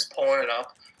 too. I'm just pulling it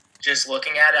up, just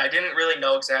looking at it. I didn't really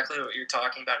know exactly what you're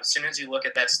talking about. As soon as you look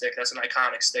at that stick, that's an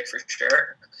iconic stick for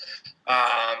sure.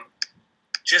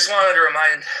 Just wanted to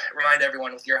remind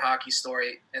everyone with your hockey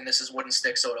story, and this is wooden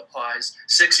stick, so it applies.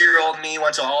 6-year-old me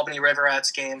went to Albany River Rats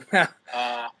game.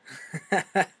 I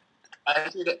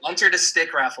entered a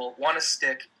stick raffle, won a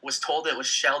stick, was told it was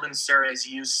Sheldon Surrey's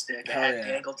used stick. It had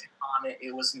dangle tape on it.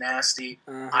 It was nasty.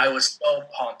 I was so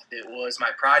pumped. It was my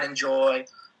pride and joy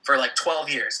for like 12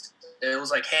 years. It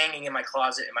was like hanging in my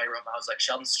closet in my room. I was like,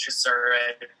 Sheldon Surrey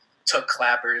took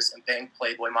clappers and banged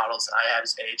Playboy models, and I had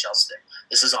his AHL stick.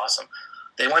 This is awesome.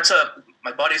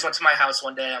 My buddies went to my house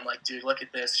one day. I'm like, dude, look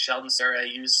at this. Sheldon Surrey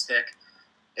used stick.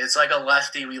 It's like a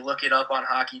lefty. We look it up on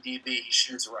Hockey DB. He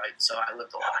shoots right. So I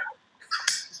lived a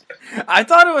lie. I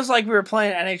thought it was like we were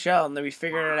playing NHL, and then we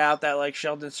figured it out that like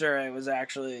Sheldon Surrey was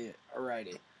actually a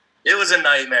righty. It was a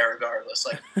nightmare regardless.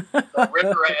 Like, the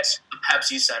River Rats, the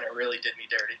Pepsi Center really did me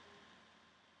dirty.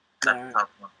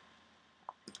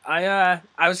 I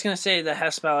was gonna say the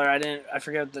Hespeller. I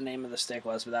forget what the name of the stick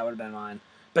was, but that would have been mine.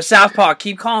 But Southpaw,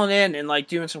 keep calling in and like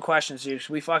doing some questions, dude. 'Cause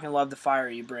we fucking love the fire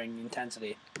you bring, the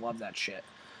intensity. Love that shit.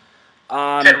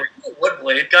 Were you a wood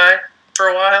blade guy for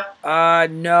a while?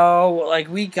 No, like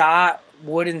we got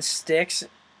wooden sticks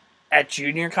at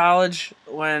junior college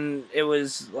when it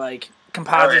was like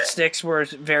composite sticks were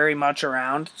very much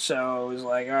around. So it was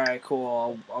like, all right,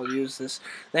 cool, I'll use this.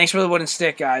 Thanks for the wooden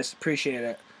stick, guys. Appreciate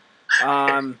it.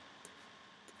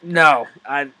 No,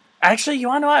 actually, you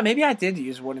want to know what? Maybe I did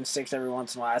use wooden sticks every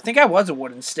once in a while. I think I was a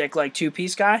wooden stick, like,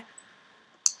 two-piece guy.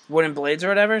 Wooden blades or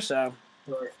whatever, so.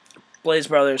 Blaze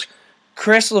Brothers.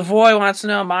 Chris Lavoie wants to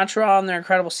know Montreal and their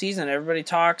incredible season. Everybody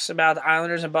talks about the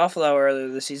Islanders and Buffalo earlier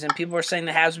this season. People were saying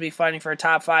the Habs would be fighting for a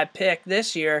top 5 pick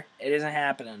this year. It isn't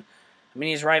happening. I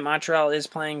mean, he's right. Montreal is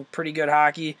playing pretty good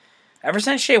hockey. Ever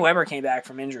since Shea Weber came back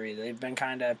from injury, they've been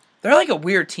kind of... They're like a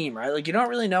weird team, right? Like, you don't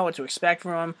really know what to expect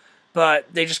from them.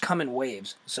 But they just come in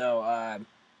waves. So,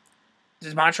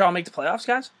 does Montreal make the playoffs,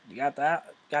 guys? You got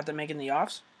that? Got them making the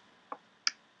offs?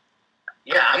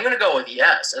 Yeah, I'm going to go with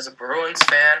yes. As a Bruins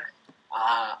fan,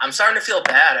 I'm starting to feel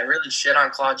bad. I really shit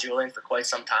on Claude Julien for quite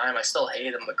some time. I still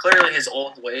hate him, but clearly his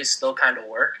old ways still kind of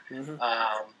work. Mm-hmm.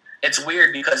 It's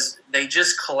weird because they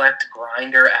just collect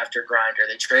grinder after grinder.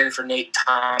 They traded for Nate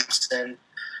Thompson.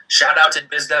 Shout out to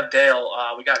BizDev Dale.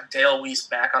 We got Dale Weiss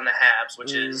back on the Habs,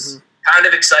 which is kind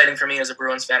of exciting for me as a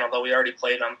Bruins fan, although we already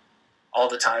played them all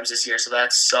the times this year, so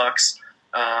that sucks.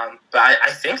 But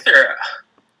I think they're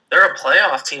a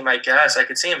playoff team, I guess. I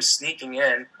could see them sneaking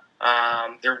in.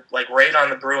 They're like right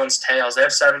on the Bruins' tails. They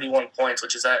have 71 points,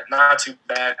 which is not too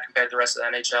bad compared to the rest of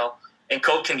the NHL. And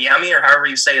Kotkaniemi, or however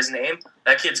you say his name,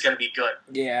 that kid's going to be good.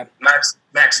 Yeah.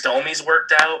 Max Domi's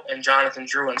worked out, and Jonathan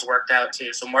Drouin's worked out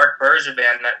too. So Mark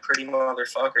Bergevin, that pretty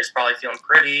motherfucker, is probably feeling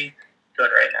pretty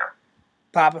good right now.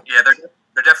 Papa? Yeah,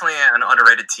 they're definitely an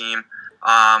underrated team.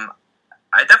 I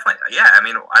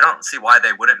don't see why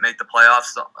they wouldn't make the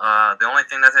playoffs. The only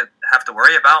thing that they have to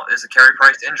worry about is a Carey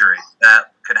Price injury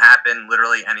that could happen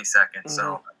literally any second. Mm-hmm.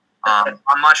 So on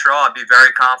Montreal, I'd be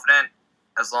very confident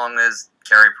as long as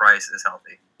Carey Price is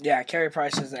healthy. Yeah, Carey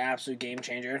Price is an absolute game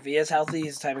changer. If he is healthy,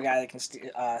 he's the type of guy that can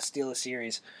steal a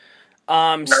series.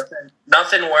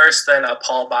 Nothing worse than a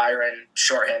Paul Byron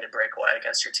shorthanded breakaway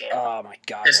against your team. Oh my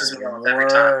god, this is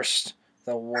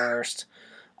the worst.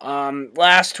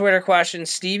 Last Twitter question.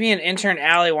 Stevie and intern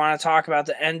Allie want to talk about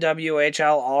the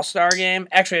NWHL All-Star Game.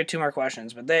 Actually, I have 2 more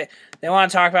questions, but they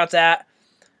want to talk about that.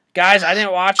 Guys, I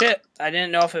didn't watch it. I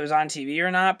didn't know if it was on TV or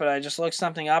not, but I just looked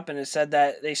something up, and it said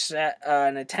that they set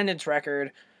an attendance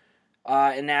record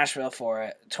in Nashville for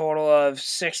it. Total of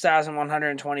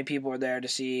 6,120 people were there to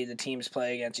see the teams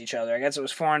play against each other. I guess it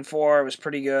was 4-4. It was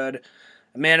pretty good.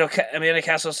 Amanda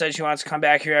Kessel said she wants to come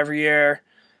back here every year.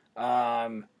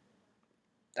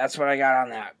 That's what I got on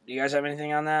that. Do you guys have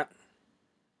anything on that?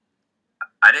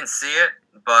 I didn't see it,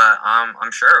 but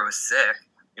I'm sure it was sick.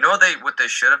 You know what they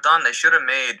should have done? They should have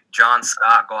made John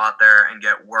Scott go out there and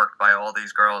get worked by all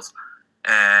these girls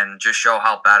and just show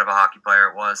how bad of a hockey player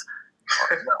it was.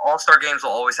 The All-Star games will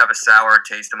always have a sour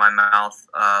taste in my mouth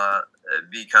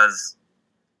because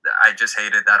I just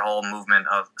hated that whole movement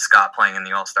of Scott playing in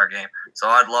the All-Star game. So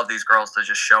I'd love these girls to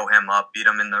just show him up, beat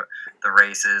him in the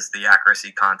races, the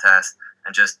accuracy contest,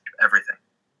 and just everything.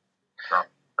 So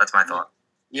that's my thought.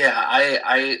 Yeah,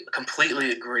 I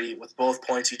completely agree with both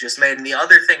points you just made. And the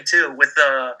other thing too, with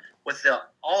the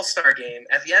All-Star game,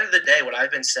 at the end of the day, what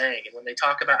I've been saying, and when they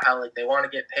talk about how like they want to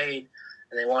get paid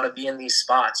and they want to be in these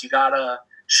spots, you gotta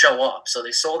show up. So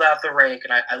they sold out the rink,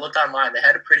 and I looked online. They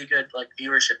had a pretty good like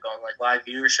viewership going, like live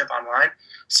viewership online.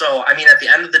 So I mean, at the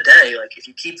end of the day, like if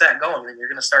you keep that going, then you're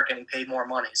gonna start getting paid more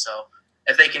money. So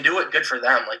if they can do it, good for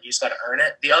them. Like you just gotta earn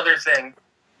it. The other thing.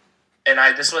 And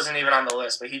this wasn't even on the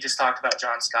list, but he just talked about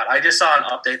John Scott. I just saw an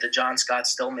update that John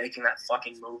Scott's still making that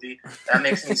fucking movie. That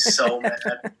makes me so mad.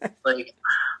 Like,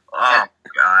 oh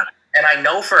God! And I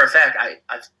know for a fact,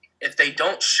 if they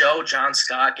don't show John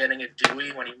Scott getting a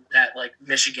Dewey when he was at like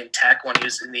Michigan Tech when he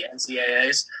was in the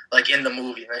NCAAs, like in the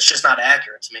movie, it's just not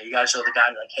accurate to me. You gotta show the guy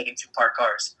like hitting 2 parked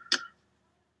cars.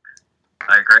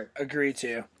 I agree. Agree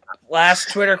too.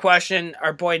 Last Twitter question.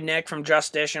 Our boy Nick from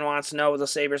Just Dishing wants to know, will the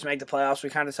Sabres make the playoffs? We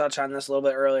kind of touched on this a little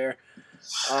bit earlier.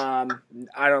 I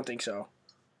don't think so.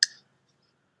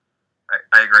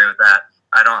 I agree with that.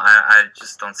 I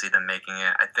just don't see them making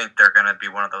it. I think they're going to be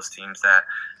one of those teams that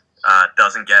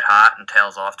doesn't get hot and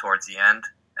tails off towards the end.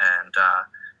 And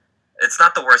it's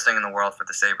not the worst thing in the world for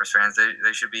the Sabres fans.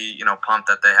 They should be, pumped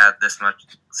that they had this much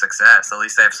success. At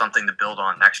least they have something to build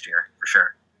on next year, for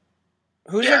sure.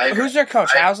 Who's their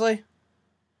coach, Housley?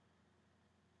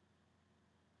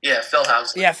 Yeah, Phil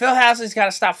Housley. Yeah, Phil Housley's got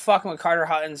to stop fucking with Carter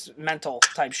Hutton's mental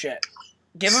type shit.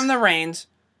 Give him the reins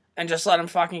and just let him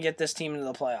fucking get this team into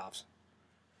the playoffs.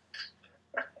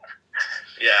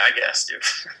 Yeah, I guess, dude.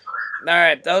 All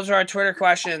right, those are our Twitter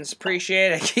questions.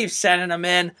 Appreciate it. Keep sending them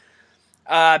in.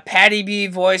 Patty B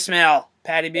voicemail.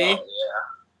 Patty B? Oh, yeah.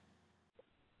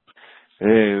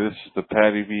 Hey, this is the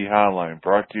Patty B hotline,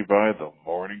 brought to you by the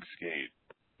Morning Skate.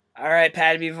 All right,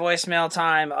 Patty B voicemail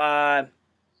time.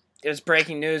 It was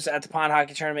breaking news at the Pond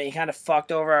Hockey Tournament. He kind of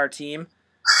fucked over our team.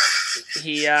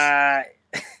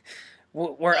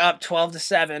 We're up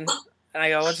 12-7, and I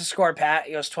go, "What's the score, Pat?"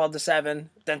 He goes, 12-7.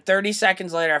 Then 30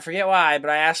 seconds later, I forget why, but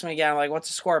I asked him again. I'm like, "What's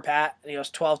the score, Pat?" And he goes,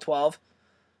 12-12,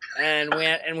 and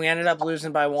we ended up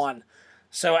losing by 1.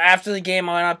 So after the game,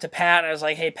 I went up to Pat, and I was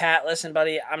like, "Hey, Pat, listen,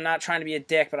 buddy, I'm not trying to be a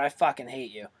dick, but I fucking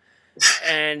hate you."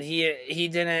 And he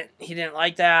didn't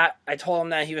like that. I told him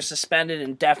that he was suspended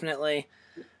indefinitely.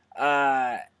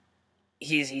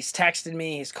 He's texted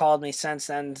me. He's called me since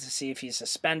then to see if he's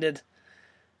suspended.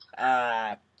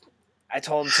 I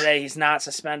told him today he's not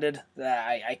suspended.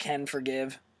 That I can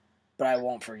forgive, but I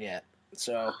won't forget.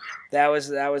 So that was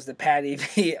the Patty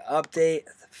V update.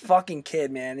 Fucking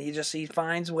kid, man. He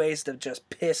finds ways to just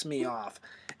piss me off.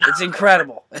 It's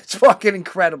incredible. It's fucking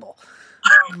incredible.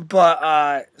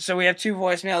 But so we have 2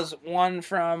 voicemails, one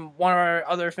from one of our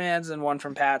other fans and one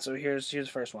from Pat. So here's the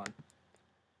first one.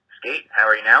 Skate, how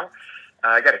are you now?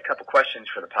 I got a couple questions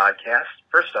for the podcast.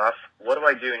 First off, what do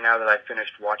I do now that I've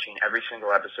finished watching every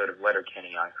single episode of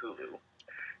Letterkenny on Hulu?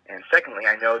 And secondly,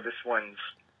 I know this one's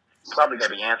probably going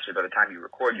to be answered by the time you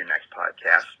record your next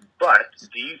podcast, but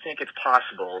do you think it's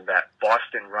possible that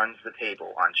Boston runs the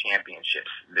table on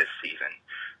championships this season,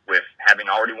 with having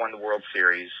already won the World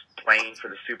Series, playing for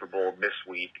the Super Bowl this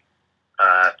week,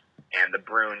 and the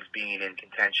Bruins being in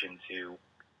contention to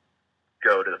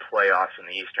go to the playoffs in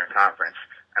the Eastern Conference?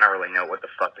 I don't really know what the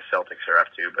fuck the Celtics are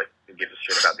up to, but who gives a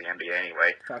shit about the NBA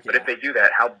anyway? But if they do that,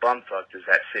 how bumfuck does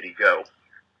that city go?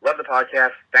 Love the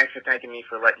podcast. Thanks for thanking me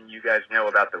for letting you guys know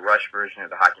about the Rush version of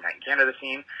the Hockey Night in Canada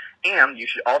theme. And you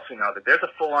should also know that there's a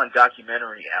full-on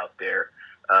documentary out there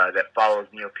that follows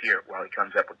Neil Peart while he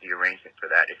comes up with the arrangement for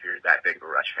that, if you're that big of a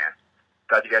Rush fan.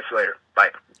 Talk to you guys later.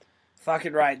 Bye.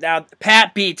 Fucking right. Now,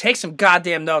 Pat B, take some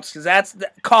goddamn notes, because that's the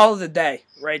call of the day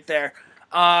right there.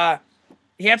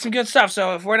 He had some good stuff.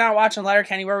 So if we're not watching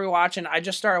Letterkenny, where are we watching? I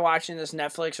just started watching this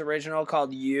Netflix original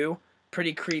called You.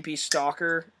 Pretty creepy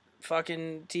stalker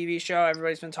fucking TV show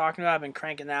everybody's been talking about. I've been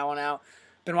cranking that one out.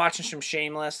 Been watching some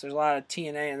Shameless. There's a lot of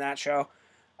TNA in that show.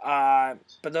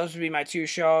 But those would be my 2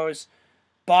 shows.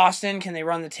 Boston, can they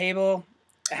run the table?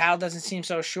 Hal doesn't seem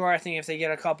so sure. I think if they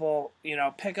get a couple,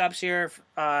 pickups here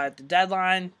at the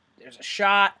deadline, there's a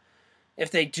shot. If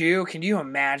they do, can you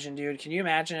imagine, dude? Can you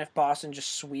imagine if Boston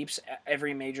just sweeps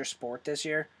every major sport this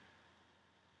year?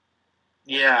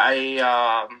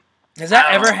 Yeah, Has that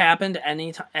I don't ever know. happened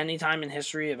any time in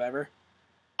history of ever?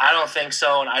 I don't think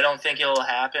so, and I don't think it'll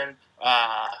happen.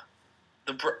 I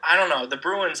don't know. The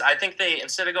Bruins, I think they,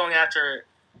 instead of going after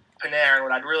Panarin,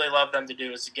 what I'd really love them to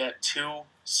do is to get 2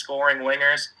 scoring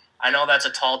wingers. I know that's a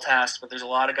tall task, but there's a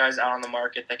lot of guys out on the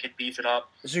market that could beef it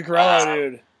up. Zuccarello,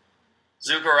 dude.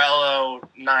 Zuccarello,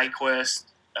 Nyquist,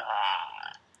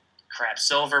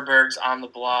 Silverberg's on the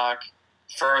block,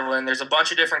 Ferlin. There's a bunch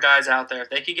of different guys out there.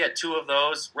 If they could get 2 of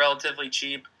those relatively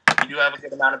cheap, you do have a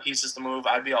good amount of pieces to move.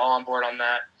 I'd be all on board on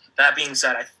that. That being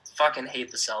said, I fucking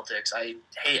hate the Celtics. I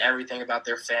hate everything about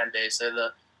their fan base. They're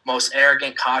the most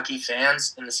arrogant, cocky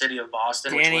fans in the city of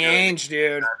Boston. Danny Ainge,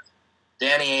 dude.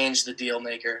 Danny Ainge, the deal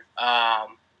maker.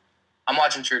 I'm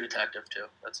watching True Detective too.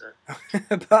 That's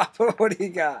it. Papa, what do you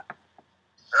got?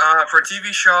 For a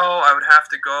TV show, I would have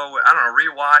to go with, I don't know,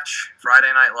 rewatch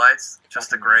Friday Night Lights.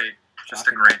 Just a great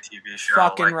TV show.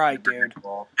 Fucking right, dude.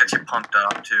 Gets you pumped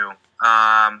up too.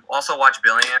 Also watch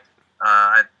Billion.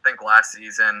 I think last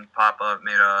season Papa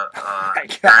made a My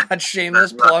God,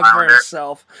 shameless plug for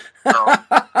himself. So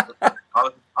I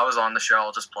was on the show.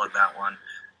 I'll just plug that one.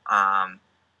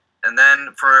 And then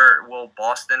will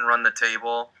Boston run the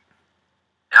table?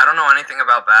 I don't know anything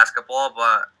about basketball,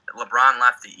 but LeBron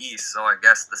left the East, so I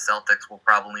guess the Celtics will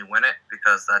probably win it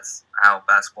because that's how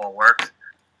basketball works.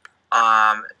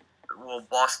 Will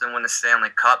Boston win the Stanley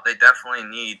Cup? They definitely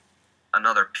need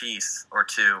another piece or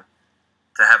two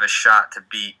to have a shot to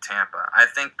beat Tampa. I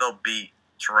think they'll beat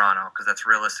Toronto because that's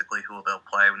realistically who they'll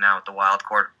play now with the wild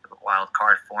card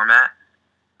format.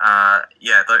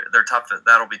 Yeah, they're tough.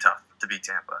 That'll be tough to beat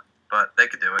Tampa, but they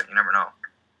could do it. You never know.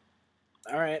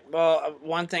 All right. Well,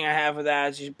 one thing I have with that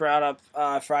is you brought up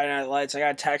Friday Night Lights. I got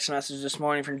a text message this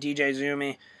morning from DJ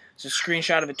Zumi. It's a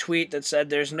screenshot of a tweet that said,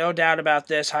 "There's no doubt about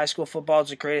this. High school football is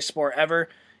the greatest sport ever.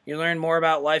 You learn more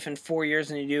about life in 4 years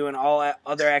than you do in all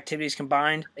other activities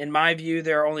combined. In my view,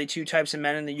 there are only 2 types of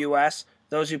men in the U.S.,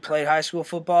 those who played high school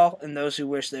football and those who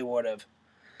wish they would have."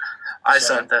 I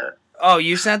sent that. Oh,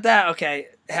 you sent that? Okay.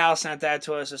 Hal sent that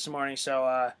to us this morning,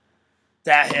 so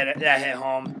that hit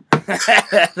home.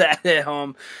 That hit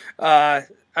home.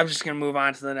 I'm just going to move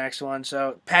on to the next one.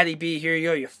 So, Patty B, here you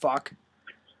go, you fuck.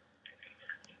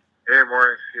 Hey,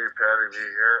 morning, Steve. Patty B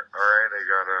here. All right, I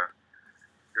got a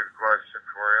good question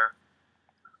for you.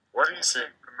 What do you think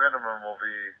the minimum will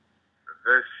be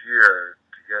this year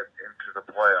to get into the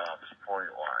playoffs,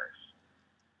 point-wise?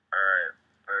 All right.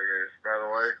 Okay, by the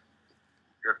way,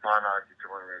 good pond hockey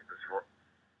tournament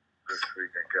this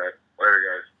weekend, guys. Later,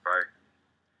 guys. Bye.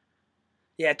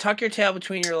 Yeah, tuck your tail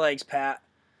between your legs, Pat.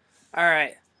 All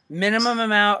right. Minimum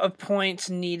amount of points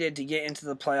needed to get into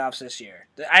the playoffs this year.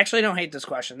 I actually don't hate this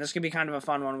question. This could be kind of a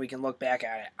fun one. We can look back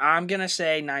at it. I'm going to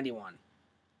say 91.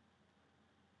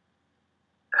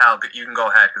 Hal, you can go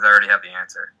ahead because I already have the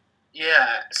answer.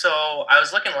 Yeah, so I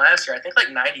was looking last year. I think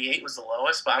like 98 was the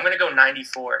lowest, but I'm going to go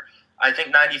 94. I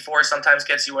think 94 sometimes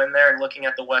gets you in there. And looking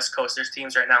at the West Coast, there's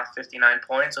teams right now with 59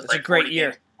 points. With It's like a great 40 year.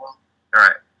 games. All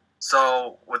right.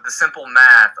 So with the simple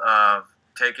math of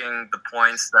taking the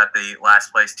points that the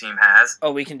last place team has,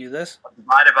 Oh, we can do this?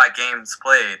 divided by games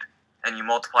played, and you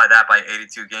multiply that by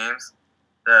 82 games,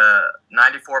 the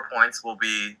 94 points will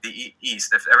be the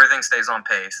East. If everything stays on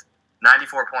pace,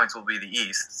 94 points will be the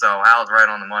East. So Hal's right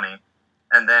on the money.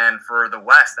 And then for the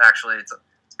West, actually, it's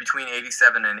between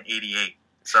 87 and 88.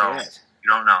 So Shit.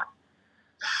 you don't know.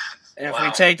 And if Wow.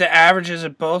 we take the averages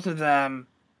of both of them,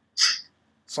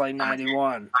 it's like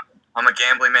 91. I'm a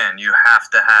gambling man. You have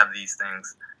to have these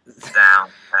things down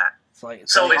pat. It's like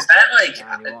So is that like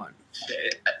 91.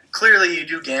 clearly you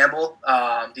do gamble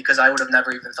because I would have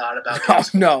never even thought about Oh,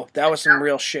 games. no. That was some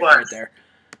real shit But- right there.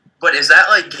 But is that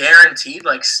like guaranteed?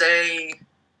 Like,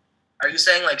 are you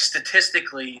saying like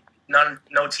statistically no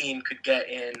team could get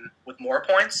in with more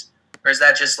points, or is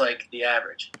that just like the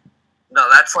average? No,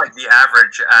 that's like the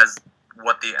average as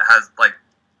what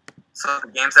so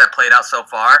the games that played out so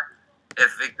far,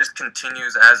 if it just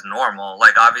continues as normal,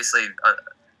 like obviously,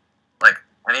 like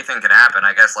anything can happen.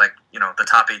 I guess like, the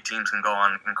top 8 teams can go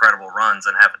on incredible runs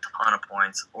and have a ton of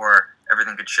points, or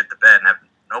everything could shit the bed and have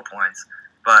no points.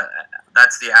 But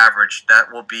that's the average.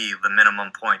 That will be the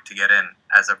minimum point to get in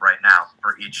as of right now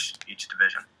for each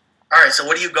division. All right, so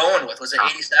what are you going with? Was it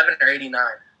 87 or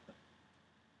 89?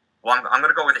 Well, I'm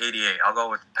going to go with 88. I'll go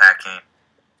with Pat Kane.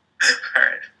 All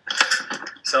right.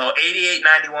 So 88,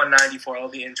 91, 94. That'll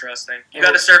be interesting. You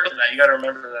got to circle that. You got to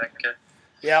remember that. Okay.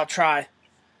 Yeah, I'll try.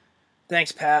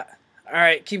 Thanks, Pat. All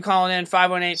right, keep calling in,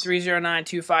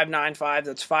 518-309-2595.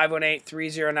 That's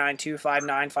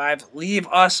 518-309-2595. Leave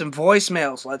us some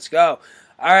voicemails. Let's go.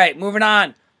 All right, moving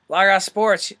on. Lagos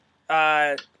Sports.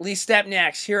 Lee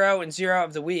Stepniak's Hero and Zero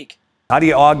of the Week. How do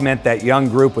you augment that young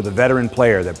group with a veteran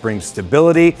player that brings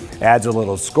stability, adds a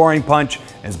little scoring punch,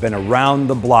 and has been around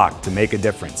the block to make a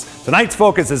difference? Tonight's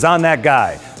focus is on that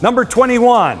guy. Number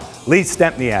 21, Lee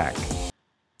Stepniak.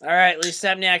 All right, Lee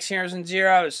Stepniak's Heroes and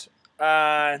Zeros.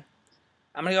 I'm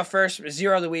going to go first.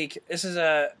 Zero of the Week. This is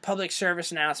a public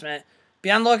service announcement. Be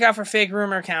on the lookout for fake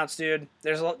rumor accounts, dude.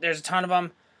 There's a ton of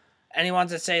them. Any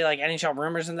ones that say, like, NHL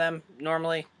rumors in them,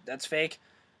 normally, that's fake.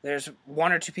 There's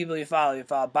one or two people you follow. You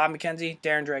follow Bob McKenzie,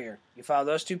 Darren Drager. You follow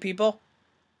those two people,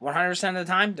 100% of the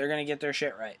time, they're going to get their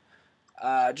shit right.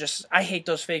 I hate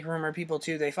those fake rumor people,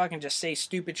 too. They fucking just say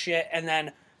stupid shit, and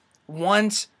then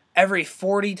once every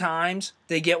 40 times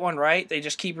they get one right, they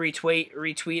just keep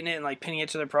retweeting it and, like, pinning it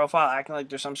to their profile, acting like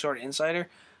they're some sort of insider.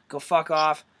 Go fuck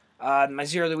off. My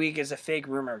Zero of the Week is a fake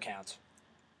rumor account.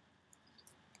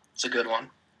 It's a good one.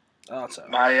 Oh, so.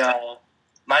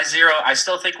 My zero, I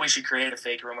still think we should create a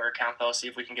fake rumor account, though, see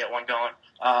if we can get one going.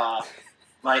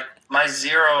 My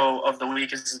zero of the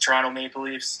week is the Toronto Maple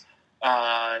Leafs.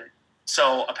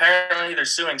 So apparently they're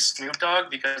suing Snoop Dogg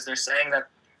because they're saying that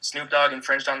Snoop Dogg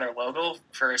infringed on their logo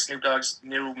for Snoop Dogg's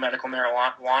new medical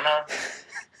marijuana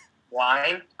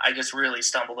line. I just really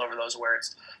stumbled over those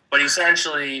words. But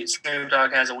essentially, Snoop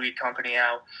Dogg has a weed company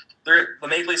out. The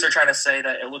Maple Leafs are trying to say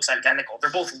that it looks identical.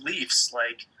 They're both Leafs,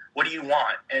 like, what do you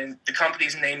want? And the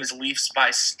company's name is Leafs by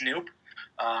Snoop.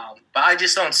 But I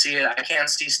just don't see it. I can't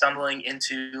see stumbling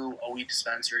into a weed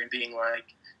dispensary and being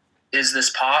like, is this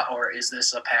pot or is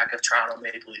this a pack of Toronto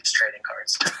Maple Leafs trading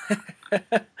cards?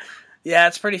 Yeah,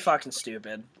 it's pretty fucking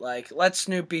stupid. Like, let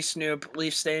Snoop be Snoop.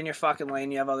 Leafs, stay in your fucking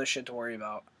lane. You have other shit to worry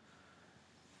about.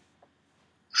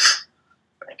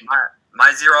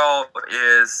 My zero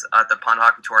is at the Pond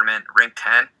Hockey Tournament, Rink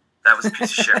 10. That was a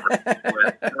piece of shit.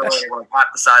 It was really half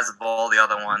the size of all the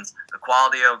other ones. The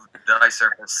quality of the ice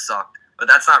surface sucked. But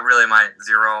that's not really my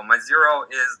zero. My zero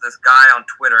is this guy on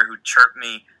Twitter who chirped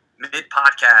me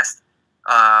mid-podcast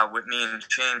with me and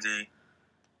Shamesy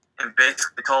and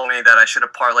basically told me that I should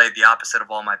have parlayed the opposite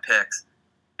of all my picks.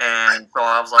 And so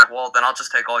I was like, well, then I'll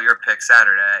just take all your picks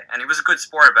Saturday. And he was a good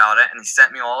sport about it, and he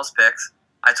sent me all his picks.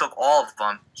 I took all of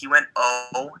them. He went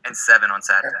 0-7 on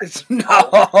Saturday.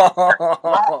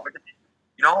 No.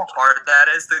 You know how hard that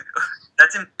is?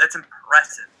 That's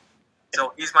impressive.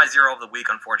 So he's my zero of the week,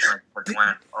 unfortunately.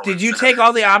 Did you take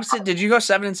all the opposite? Did you go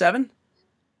 7-7?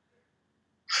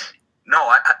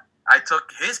 No, I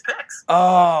took his picks.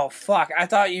 Oh, fuck. I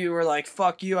thought you were like,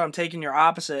 fuck you, I'm taking your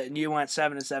opposite, and you went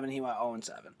 7-7, he went 0-7.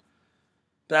 But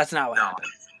that's not what happened.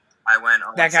 I went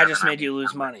 0-7. That guy just made you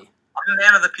lose money. I'm a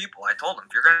man of the people. I told him,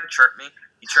 if you're going to chirp me,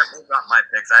 he chirped me about my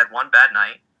picks. I had one bad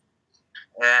night,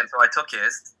 and so I took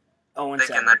his. 0-7.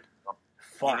 Thinking that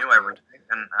he knew everything,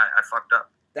 and I fucked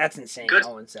up. That's insane, Good.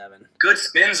 0-7. Good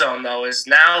spin zone, though, is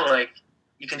now, like,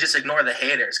 you can just ignore the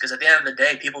haters. Because at the end of the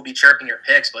day, people be chirping your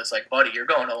picks, but it's like, buddy, you're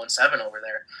going 0-7 over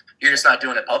there. You're just not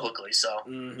doing it publicly, so.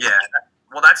 Mm-hmm. Yeah.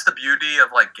 Well, that's the beauty of,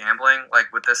 like, gambling,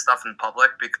 like, with this stuff in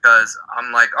public, because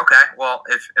I'm like, okay, well,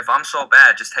 if I'm so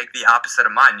bad, just take the opposite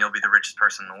of mine, you'll be the richest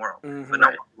person in the world. Mm-hmm. But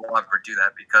nobody will ever do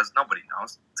that because nobody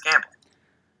knows. It's gambling.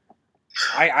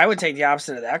 I would take the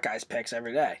opposite of that guy's picks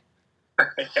every day.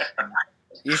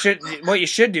 What you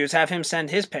should do is have him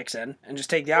send his picks in and just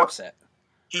take the opposite.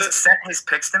 He sent his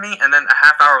picks to me, and then a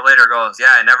half hour later goes, yeah,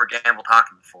 I never gambled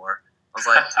hockey before. I was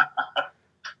like...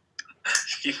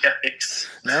 Yikes.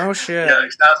 No shit.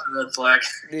 Yikes, that's a red flag.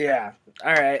 Yeah.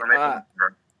 All right.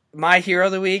 My hero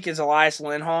of the week is Elias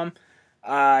Lindholm.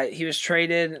 He was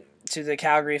traded to the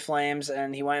Calgary Flames,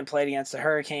 and he went and played against the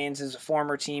Hurricanes, his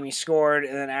former team. He scored,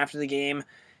 and then after the game,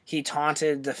 he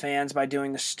taunted the fans by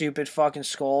doing the stupid fucking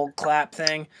skull clap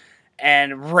thing,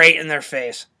 and right in their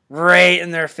face. Right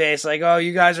in their face. Like, oh,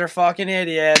 you guys are fucking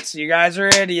idiots. You guys are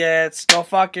idiots. Go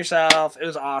fuck yourself. It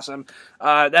was awesome.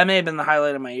 That may have been the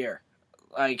highlight of my year.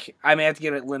 Like, I may have to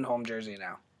get a Lindholm jersey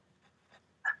now.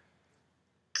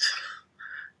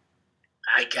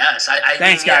 I guess.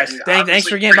 Thanks, mean, yeah, guys. dude, Thanks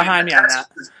for getting behind me on that.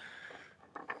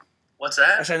 What's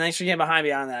that? I said thanks for getting behind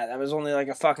me on that. That was only like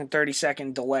a fucking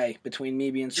 30-second delay between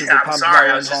me being super Yeah, I'm pumped sorry,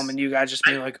 about I was Lindholm just- and you guys just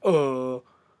being like, oh.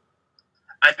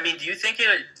 I mean, do you think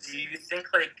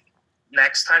like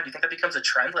next time, do you think that becomes a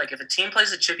trend? Like, if a team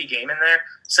plays a chippy game in there,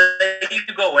 say you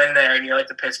go in there and you're like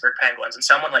the Pittsburgh Penguins and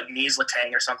someone like knees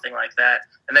Letang or something like that,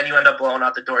 and then you end up blowing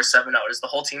out the door 7-0, does the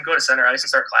whole team go to center ice and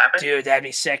start clapping? Dude, that'd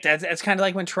be sick. That's kind of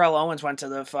like when Terrell Owens went to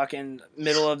the fucking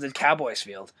middle of the Cowboys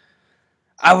field.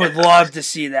 I would love to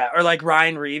see that. Or like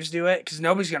Ryan Reeves do it, because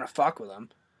nobody's going to fuck with him.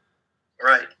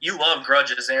 Right. You love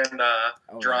grudges and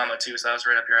drama, too, so that was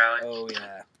right up your alley. Oh,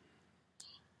 yeah.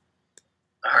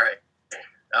 All right.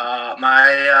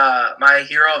 My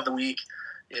hero of the week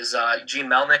is Gene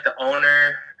Melnick, the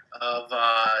owner of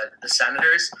the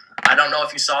Senators. I don't know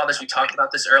if you saw this. We talked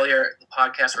about this earlier in the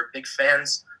podcast. We're big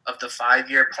fans of the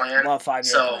 5-year plan. Love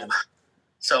 5-year plans.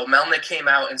 So Melnick came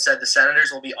out and said the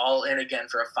Senators will be all in again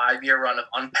for a 5-year run of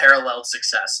unparalleled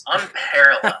success.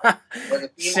 Unparalleled.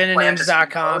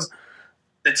 Synonyms.com.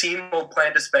 The team will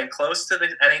plan to spend close to the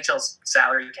NHL's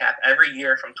salary cap every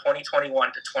year from 2021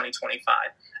 to 2025.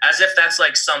 As if that's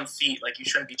like some feat. Like you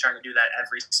shouldn't be trying to do that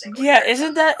every single year. Yeah,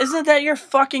 isn't that your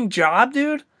fucking job,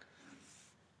 dude?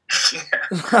 Yeah.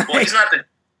 Well, he's not the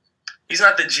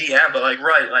GM, but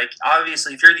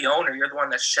obviously if you're the owner, you're the one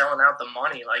that's shelling out the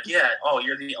money. Like, yeah,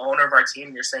 you're the owner of our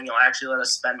team. You're saying you'll actually let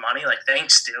us spend money. Like,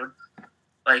 thanks, dude.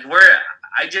 Like,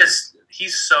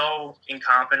 he's so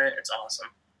incompetent. It's awesome.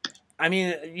 I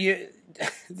mean,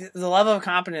 the level of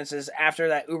competence is after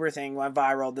that Uber thing went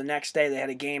viral. The next day they had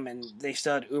a game and they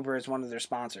still had Uber as one of their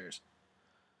sponsors.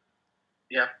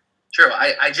 Yeah, true.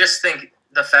 I just think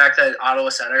the fact that Ottawa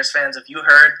Senators fans, if you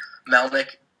heard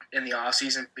Melnick in the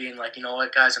offseason being like, you know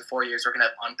what, guys, in 4 years we're going to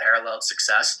have unparalleled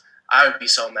success, I would be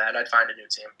so mad. I'd find a new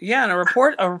team. Yeah, and a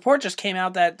report just came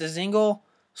out that Dzingel,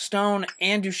 Stone,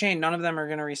 and Duchesne, none of them are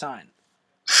going to resign.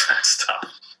 That's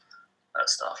tough.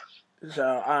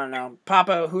 So, I don't know.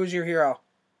 Papa, who's your hero?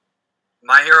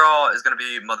 My hero is going to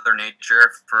be Mother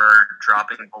Nature for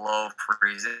dropping below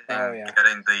freezing and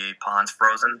getting the ponds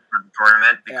frozen for the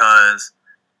tournament because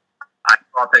I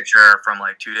saw a picture from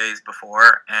like 2 days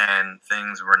before and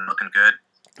things were looking good.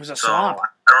 It was a swamp.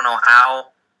 I don't know how.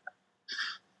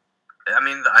 I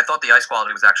mean, I thought the ice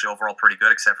quality was actually overall pretty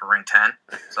good except for ring 10.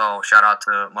 So shout out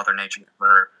to Mother Nature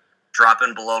for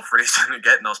dropping below freezing and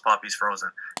getting those puppies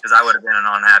frozen because I would have been an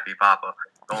unhappy papa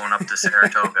going up to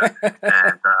Saratoga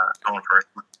and going for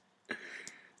it.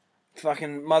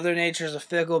 Fucking Mother Nature's a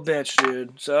fickle bitch,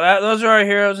 dude. So those are our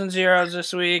heroes and zeros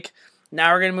this week.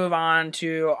 Now we're going to move on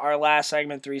to our last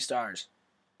segment, 3 stars.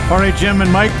 All right, Jim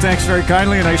and Mike, thanks very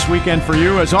kindly. A nice weekend for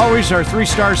you. As always, our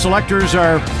 3-star selectors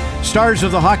are stars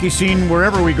of the hockey scene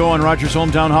wherever we go in Rogers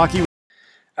Hometown Hockey. All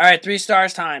right, 3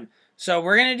 stars time. So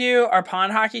we're going to do our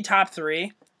pond hockey top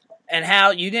 3. And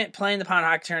Hal, you didn't play in the pond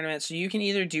hockey tournament, so you can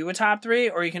either do a top 3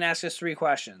 or you can ask us 3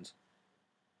 questions.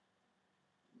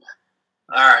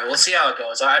 All right, we'll see how it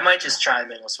goes. I might just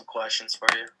chime in with some questions for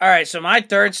you. All right, so my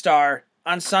 3rd star,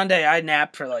 on Sunday, I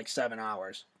napped for like 7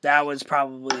 hours. That was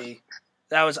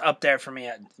up there for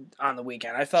me on the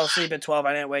weekend. I fell asleep at 12.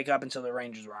 I didn't wake up until the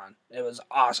Rangers were on. It was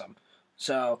awesome.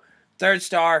 So, 3rd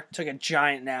star, took a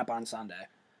giant nap on Sunday.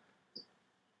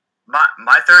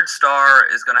 My 3rd star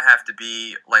is going to have to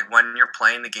be like when you're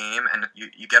playing the game and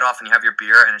you get off and you have your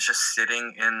beer and it's just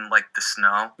sitting in like the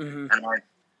snow and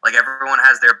like everyone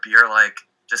has their beer like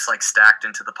just like stacked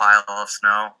into the pile of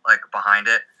snow like behind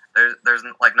it. There's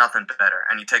like nothing better,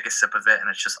 and you take a sip of it and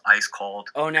it's just ice cold.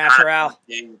 Oh, natural.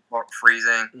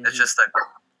 Freezing. It's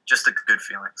just a good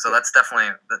feeling. So that's definitely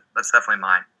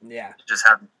mine. Yeah. Just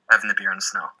having the beer in the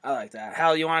snow. I like that.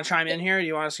 Hal, you want to chime in here, or do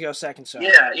you want us to go second star?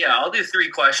 Yeah. I'll do 3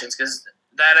 questions because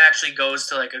that actually goes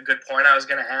to like a good point I was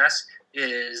going to ask.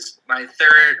 Is my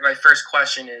first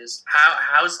question is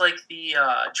how's like the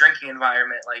drinking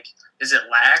environment? Like, is it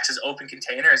lax? Is open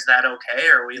container? Is that okay?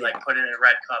 Or are we like put it in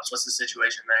red cups? What's the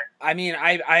situation there? I mean,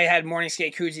 I had morning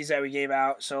skate koozies that we gave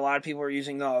out, so a lot of people were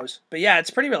using those. But yeah, it's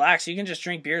pretty relaxed. You can just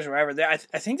drink beers wherever. I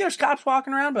think there's cops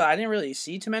walking around, but I didn't really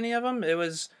see too many of them. It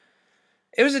was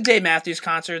a Dave Matthews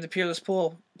concert at the Peerless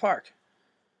Pool Park.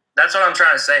 That's what I'm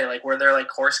trying to say. Like, were there like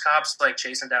horse cops like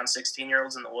chasing down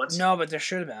 16-year-olds in the woods? No, but there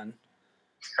should have been.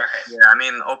 Right. Yeah, I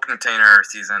mean, open container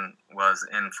season was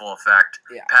in full effect.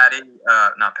 Yeah.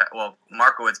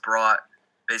 Markowitz brought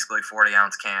basically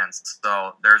 40-ounce cans,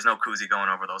 so there's no koozie going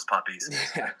over those puppies.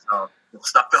 Yeah. So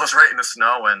stuck those right in the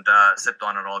snow and sipped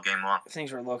on it all game long.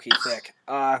 Things were low-key thick.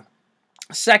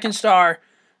 2nd star.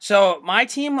 So my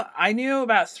team, I knew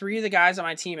about 3 of the guys on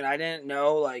my team, and I didn't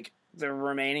know like the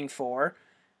remaining 4.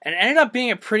 And it ended up being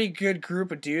a pretty good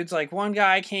group of dudes. Like, one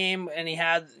guy came and he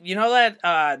had, you know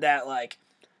that like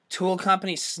tool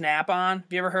company Snap-on?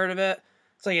 Have you ever heard of it?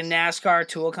 It's like a NASCAR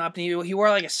tool company. He wore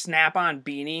like a Snap-on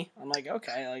beanie. I'm like,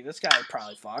 okay, like this guy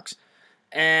probably fucks.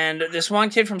 And this one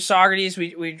kid from Saugerties,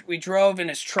 we drove in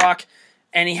his truck,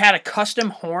 and he had a custom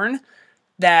horn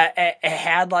that it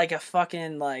had like a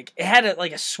fucking like it had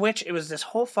like a switch. It was this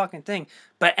whole fucking thing,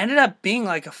 but it ended up being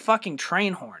like a fucking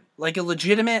train horn, like a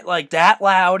legitimate, like that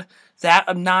loud, that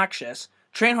obnoxious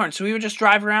train horn. So we would just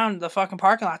drive around the fucking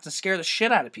parking lot to scare the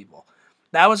shit out of people.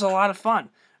 That was a lot of fun.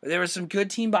 There was some good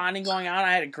team bonding going on.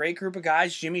 I had a great group of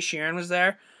guys. Jimmy Sheeran was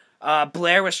there.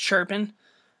 Blair was chirping.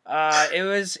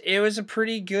 It was a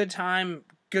pretty good time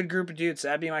good group of dudes.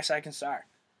 That'd be my second star.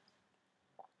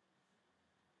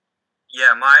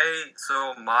 Yeah,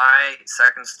 my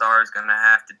second star is gonna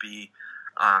have to be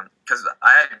because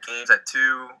I had games at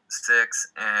 2, 6,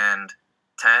 and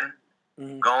 10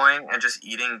 going, and just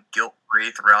eating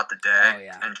guilt-free throughout the day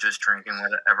and just drinking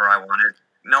whatever I wanted,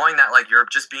 knowing that like you're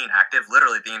just being active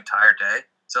literally the entire day.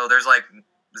 So there's like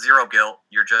zero guilt.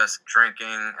 You're just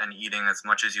drinking and eating as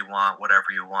much as you want,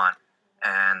 whatever you want,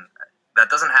 and that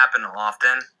doesn't happen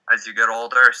often as you get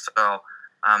older. So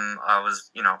I was,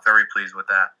 very pleased with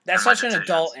that. That's such an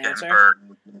adult answer.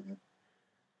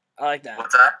 I like that.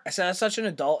 What's that? I said that's such an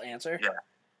adult answer. Yeah.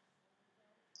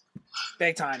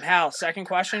 Big time. Hal, second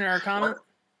question or a comment?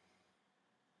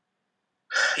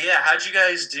 Yeah, how'd you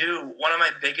guys do? One of my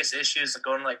biggest issues of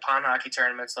going to like pond hockey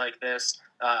tournaments like this,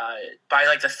 by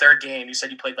like the third game, you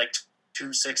said you played like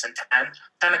 2, 6, and 10.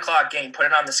 10 o'clock game, put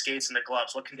it on the skates and the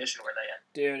gloves. What condition were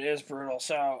they in? Dude, it was brutal.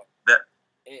 So,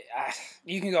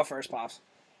 you can go first, Pops.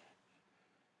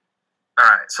 All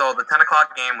right, so the 10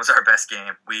 o'clock game was our best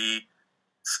game. We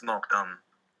smoked them.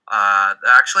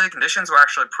 Actually, the conditions were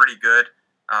actually pretty good.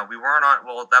 We weren't on.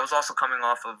 Well, that was also coming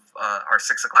off of our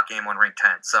 6 o'clock game on Rink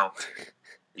 10. So,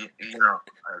 everything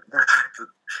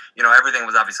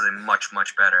was obviously much,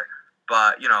 much better.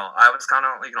 But I was kind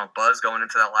of buzzed going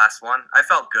into that last one. I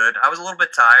felt good. I was a little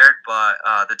bit tired, but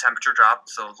the temperature dropped,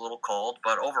 so it was a little cold.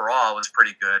 But overall, it was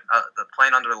pretty good. The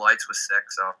playing under the lights was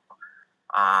sick. So,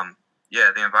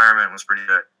 the environment was pretty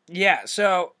good. Yeah.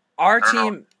 So our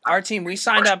team, we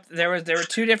signed up. There were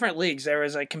 2 different leagues. There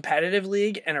was a competitive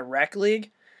league and a rec league.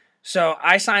 So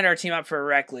I signed our team up for a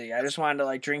rec league. I just wanted to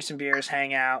like drink some beers,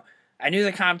 hang out. I knew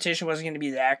the competition wasn't going to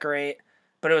be that great,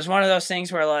 but it was one of those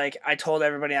things where like I told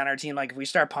everybody on our team, like if we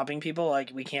start pumping people, like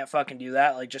we can't fucking do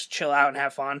that. Like just chill out and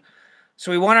have fun.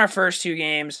 So we won our first 2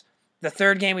 games. The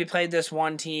third game we played this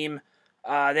one team.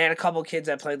 They had a couple kids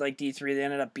that played like D3. They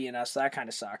ended up beating us. So that kind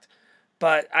of sucked.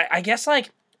 But I guess like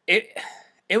it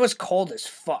was cold as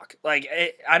fuck. Like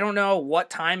I don't know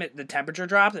what time the temperature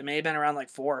dropped. It may have been around like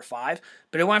 4 or 5,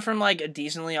 but it went from like a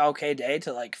decently okay day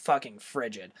to like fucking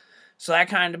frigid. So that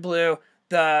kind of blew.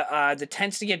 The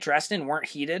tents to get dressed in weren't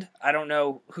heated. I don't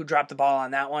know who dropped the ball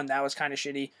on that one. That was kind of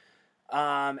shitty.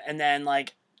 And then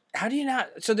like, how do you not?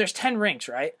 So there's 10 rinks,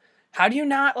 right? How do you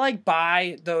not like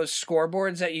buy those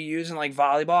scoreboards that you use in like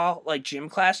volleyball, like gym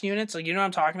class units? Like, you know what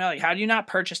I'm talking about? Like, how do you not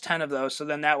purchase 10 of those so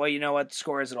then that way you know what the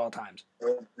score is at all times?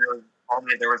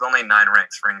 There was only 9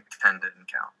 rinks. Rink 10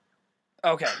 didn't count.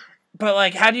 Okay, but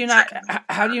like, how do you not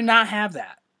have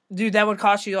that, dude? That would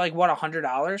cost you like what,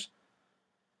 $100?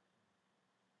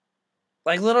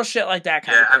 Like little shit like that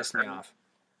kind of pissed me off.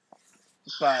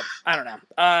 But I don't know.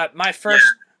 My first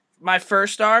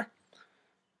star.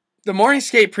 The morning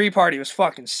skate pre-party was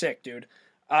fucking sick, dude.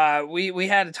 We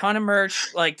had a ton of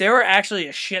merch. Like, there were actually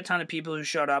a shit ton of people who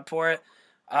showed up for it.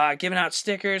 Giving out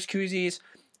stickers, koozies.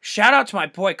 Shout out to my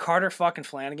boy Carter fucking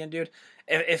Flanagan, dude.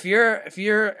 If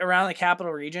you're around the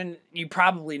capital region, you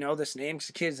probably know this name because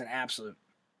the kid's an absolute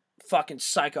fucking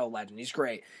psycho legend. He's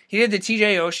great. He did the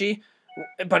TJ Oshie,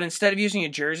 but instead of using a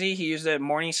jersey, he used a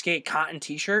morning skate cotton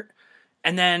t-shirt.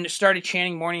 And then started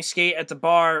chanting morning skate at the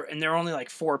bar, and there were only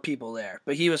like 4 people there.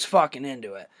 But he was fucking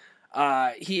into it.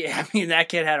 That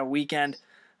kid had a weekend.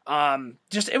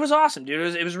 It was awesome,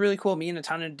 dude. It was really cool meeting a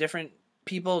ton of different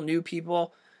people, new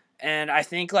people. And I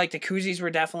think like the koozies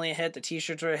were definitely a hit. The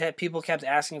t-shirts were a hit. People kept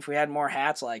asking if we had more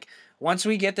hats. Like once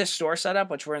we get this store set up,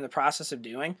 which we're in the process of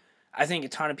doing, I think a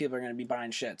ton of people are going to be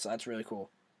buying shit. So that's really cool.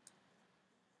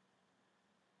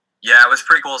 Yeah, it was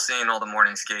pretty cool seeing all the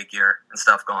morning skate gear and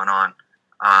stuff going on.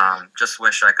 Just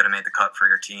wish I could have made the cut for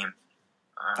your team.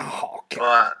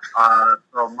 But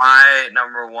so my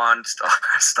number 1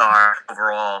 star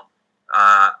overall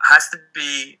has to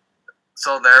be.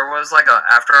 So there was like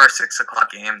after our 6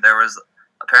 o'clock game, there was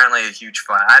apparently a huge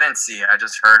fight. I didn't see it; I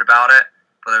just heard about it.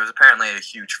 But there was apparently a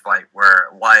huge fight where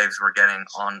wives were getting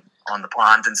on the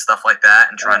pond and stuff like that,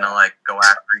 and trying to like go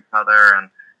after each other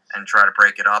and try to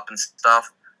break it up and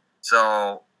stuff.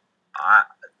 So I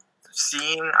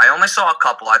only saw a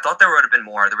couple. I thought there would have been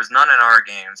more. There was none in our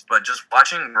games, but just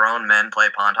watching grown men play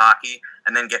pond hockey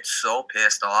and then get so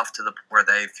pissed off to the point where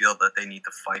they feel that they need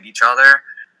to fight each other,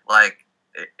 like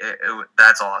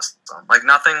that's awesome. Like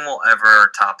nothing will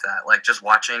ever top that. Like just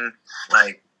watching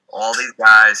like all these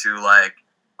guys who like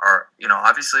are,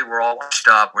 obviously we're all washed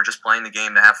up. We're just playing the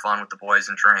game to have fun with the boys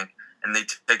and drink, and they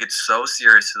take it so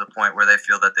serious to the point where they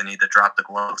feel that they need to drop the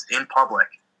gloves in public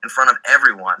in front of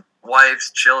everyone. Wives,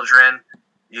 children,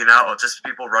 just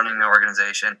people running the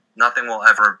organization. Nothing will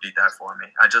ever beat that for me.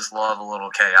 I just love a little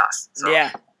chaos. So.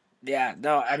 Yeah.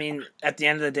 No, I mean, at the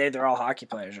end of the day, they're all hockey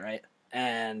players, right?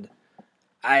 And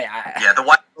Yeah, the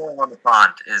white going on the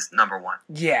pond is number one.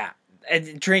 Yeah, and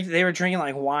they were drinking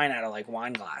like wine out of like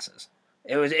wine glasses.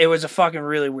 It was a fucking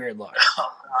really weird look.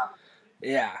 Oh, God.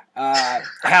 Yeah.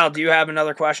 Hal, do you have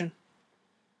another question?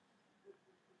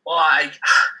 Well,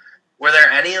 were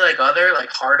there any like other like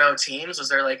hardo teams? Was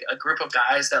there like a group of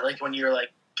guys that like when you were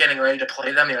like getting ready to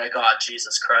play them, you're like, oh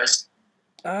Jesus Christ?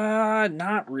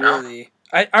 Not really.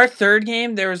 Our third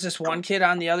game, there was this one kid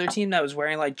on the other team that was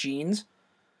wearing like jeans,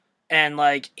 and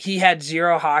like he had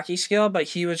zero hockey skill, but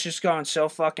he was just going so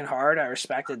fucking hard. I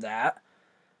respected that.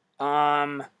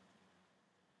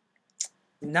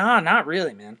 Nah, not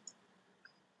really, man.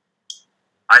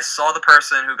 I saw the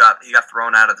person who got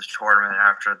thrown out of the tournament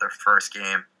after their first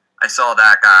game. I saw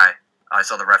that guy. I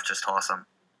saw the ref just toss him.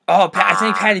 Oh, I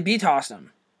think Patty B tossed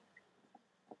him.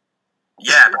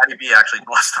 Yeah, Patty B actually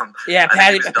tossed him. Yeah,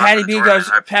 Patty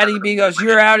B goes,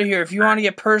 you're out of here. If you want to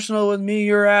get personal with me,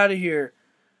 you're out of here.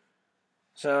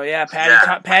 So yeah,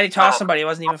 Patty tossed somebody. It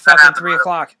wasn't even fucking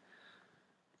 3:00.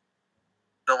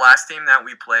 The last team that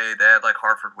we played, they had like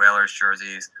Hartford Whalers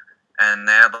jerseys, and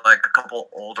they had like a couple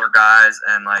older guys,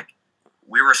 and like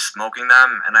we were smoking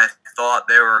them, and I thought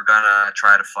they were gonna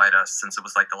try to fight us since it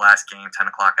was like the last game,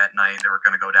 10:00 at night. They were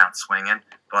gonna go down swinging,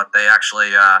 but they actually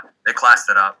they classed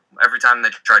it up. Every time they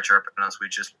tried chirping us, we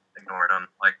just ignored them.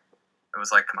 Like it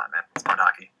was like, come on, man, it's not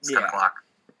hockey. It's 10:00.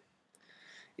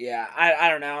 Yeah, I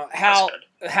don't know. Hal,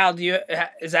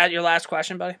 is that your last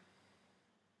question, buddy?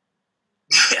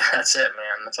 Yeah, that's it,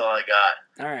 man. That's all I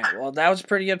got. All right. Well, that was a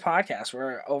pretty good podcast.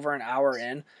 We're over an hour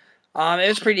in. It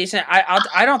was pretty decent.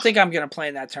 I don't think I'm gonna play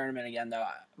in that tournament again though.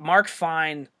 Mark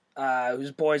Fine,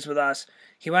 who's boys with us,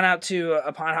 he went out to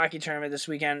a pond hockey tournament this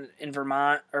weekend in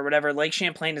Vermont or whatever. Lake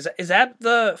Champlain is that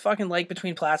the fucking lake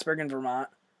between Plattsburgh and Vermont?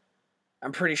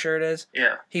 I'm pretty sure it is.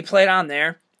 Yeah. He played on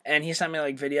there. And he sent me,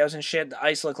 like, videos and shit. The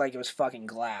ice looked like it was fucking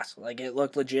glass. Like, it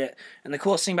looked legit. And the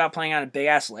coolest thing about playing on a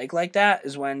big-ass lake like that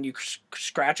is when you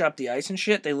scratch up the ice and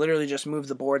shit, they literally just move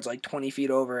the boards, like, 20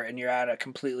 feet over, and you're at a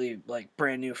completely, like,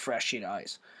 brand-new, fresh sheet of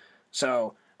ice.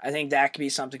 So, I think that could be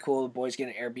something cool. The boys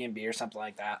get an Airbnb or something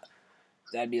like that.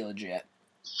 That'd be legit.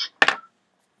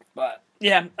 But,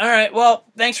 yeah. All right. Well,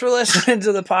 thanks for listening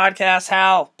to the podcast.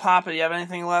 Hal, Papa, do you have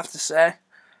anything left to say?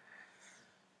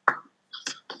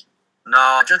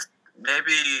 No, just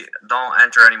maybe don't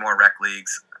enter any more rec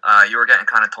leagues. You were getting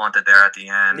kind of taunted there at the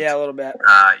end. Yeah, a little bit.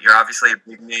 You're obviously a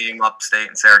big name upstate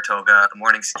in Saratoga. The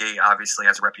Morning Skate obviously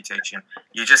has a reputation.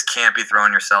 You just can't be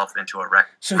throwing yourself into a rec.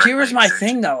 So here's my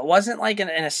thing, though. It wasn't like in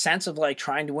a sense of like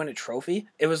trying to win a trophy.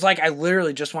 It was like I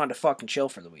literally just wanted to fucking chill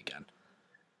for the weekend.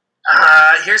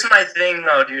 Here's my thing,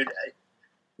 though, dude.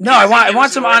 No, I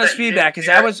want some honest feedback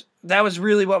because that was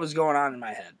really what was going on in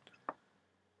my head.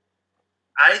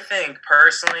 I think,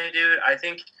 personally, dude,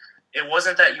 it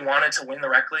wasn't that you wanted to win the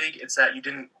rec league, it's that you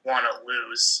didn't want to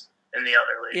lose in the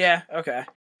other league. Yeah, okay.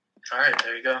 All right,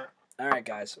 there you go. All right,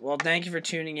 guys. Well, thank you for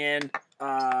tuning in.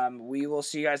 We will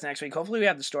see you guys next week. Hopefully we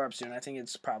have the store up soon. I think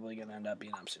it's probably going to end up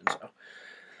being up soon. So,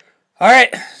 all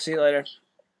right. See you later.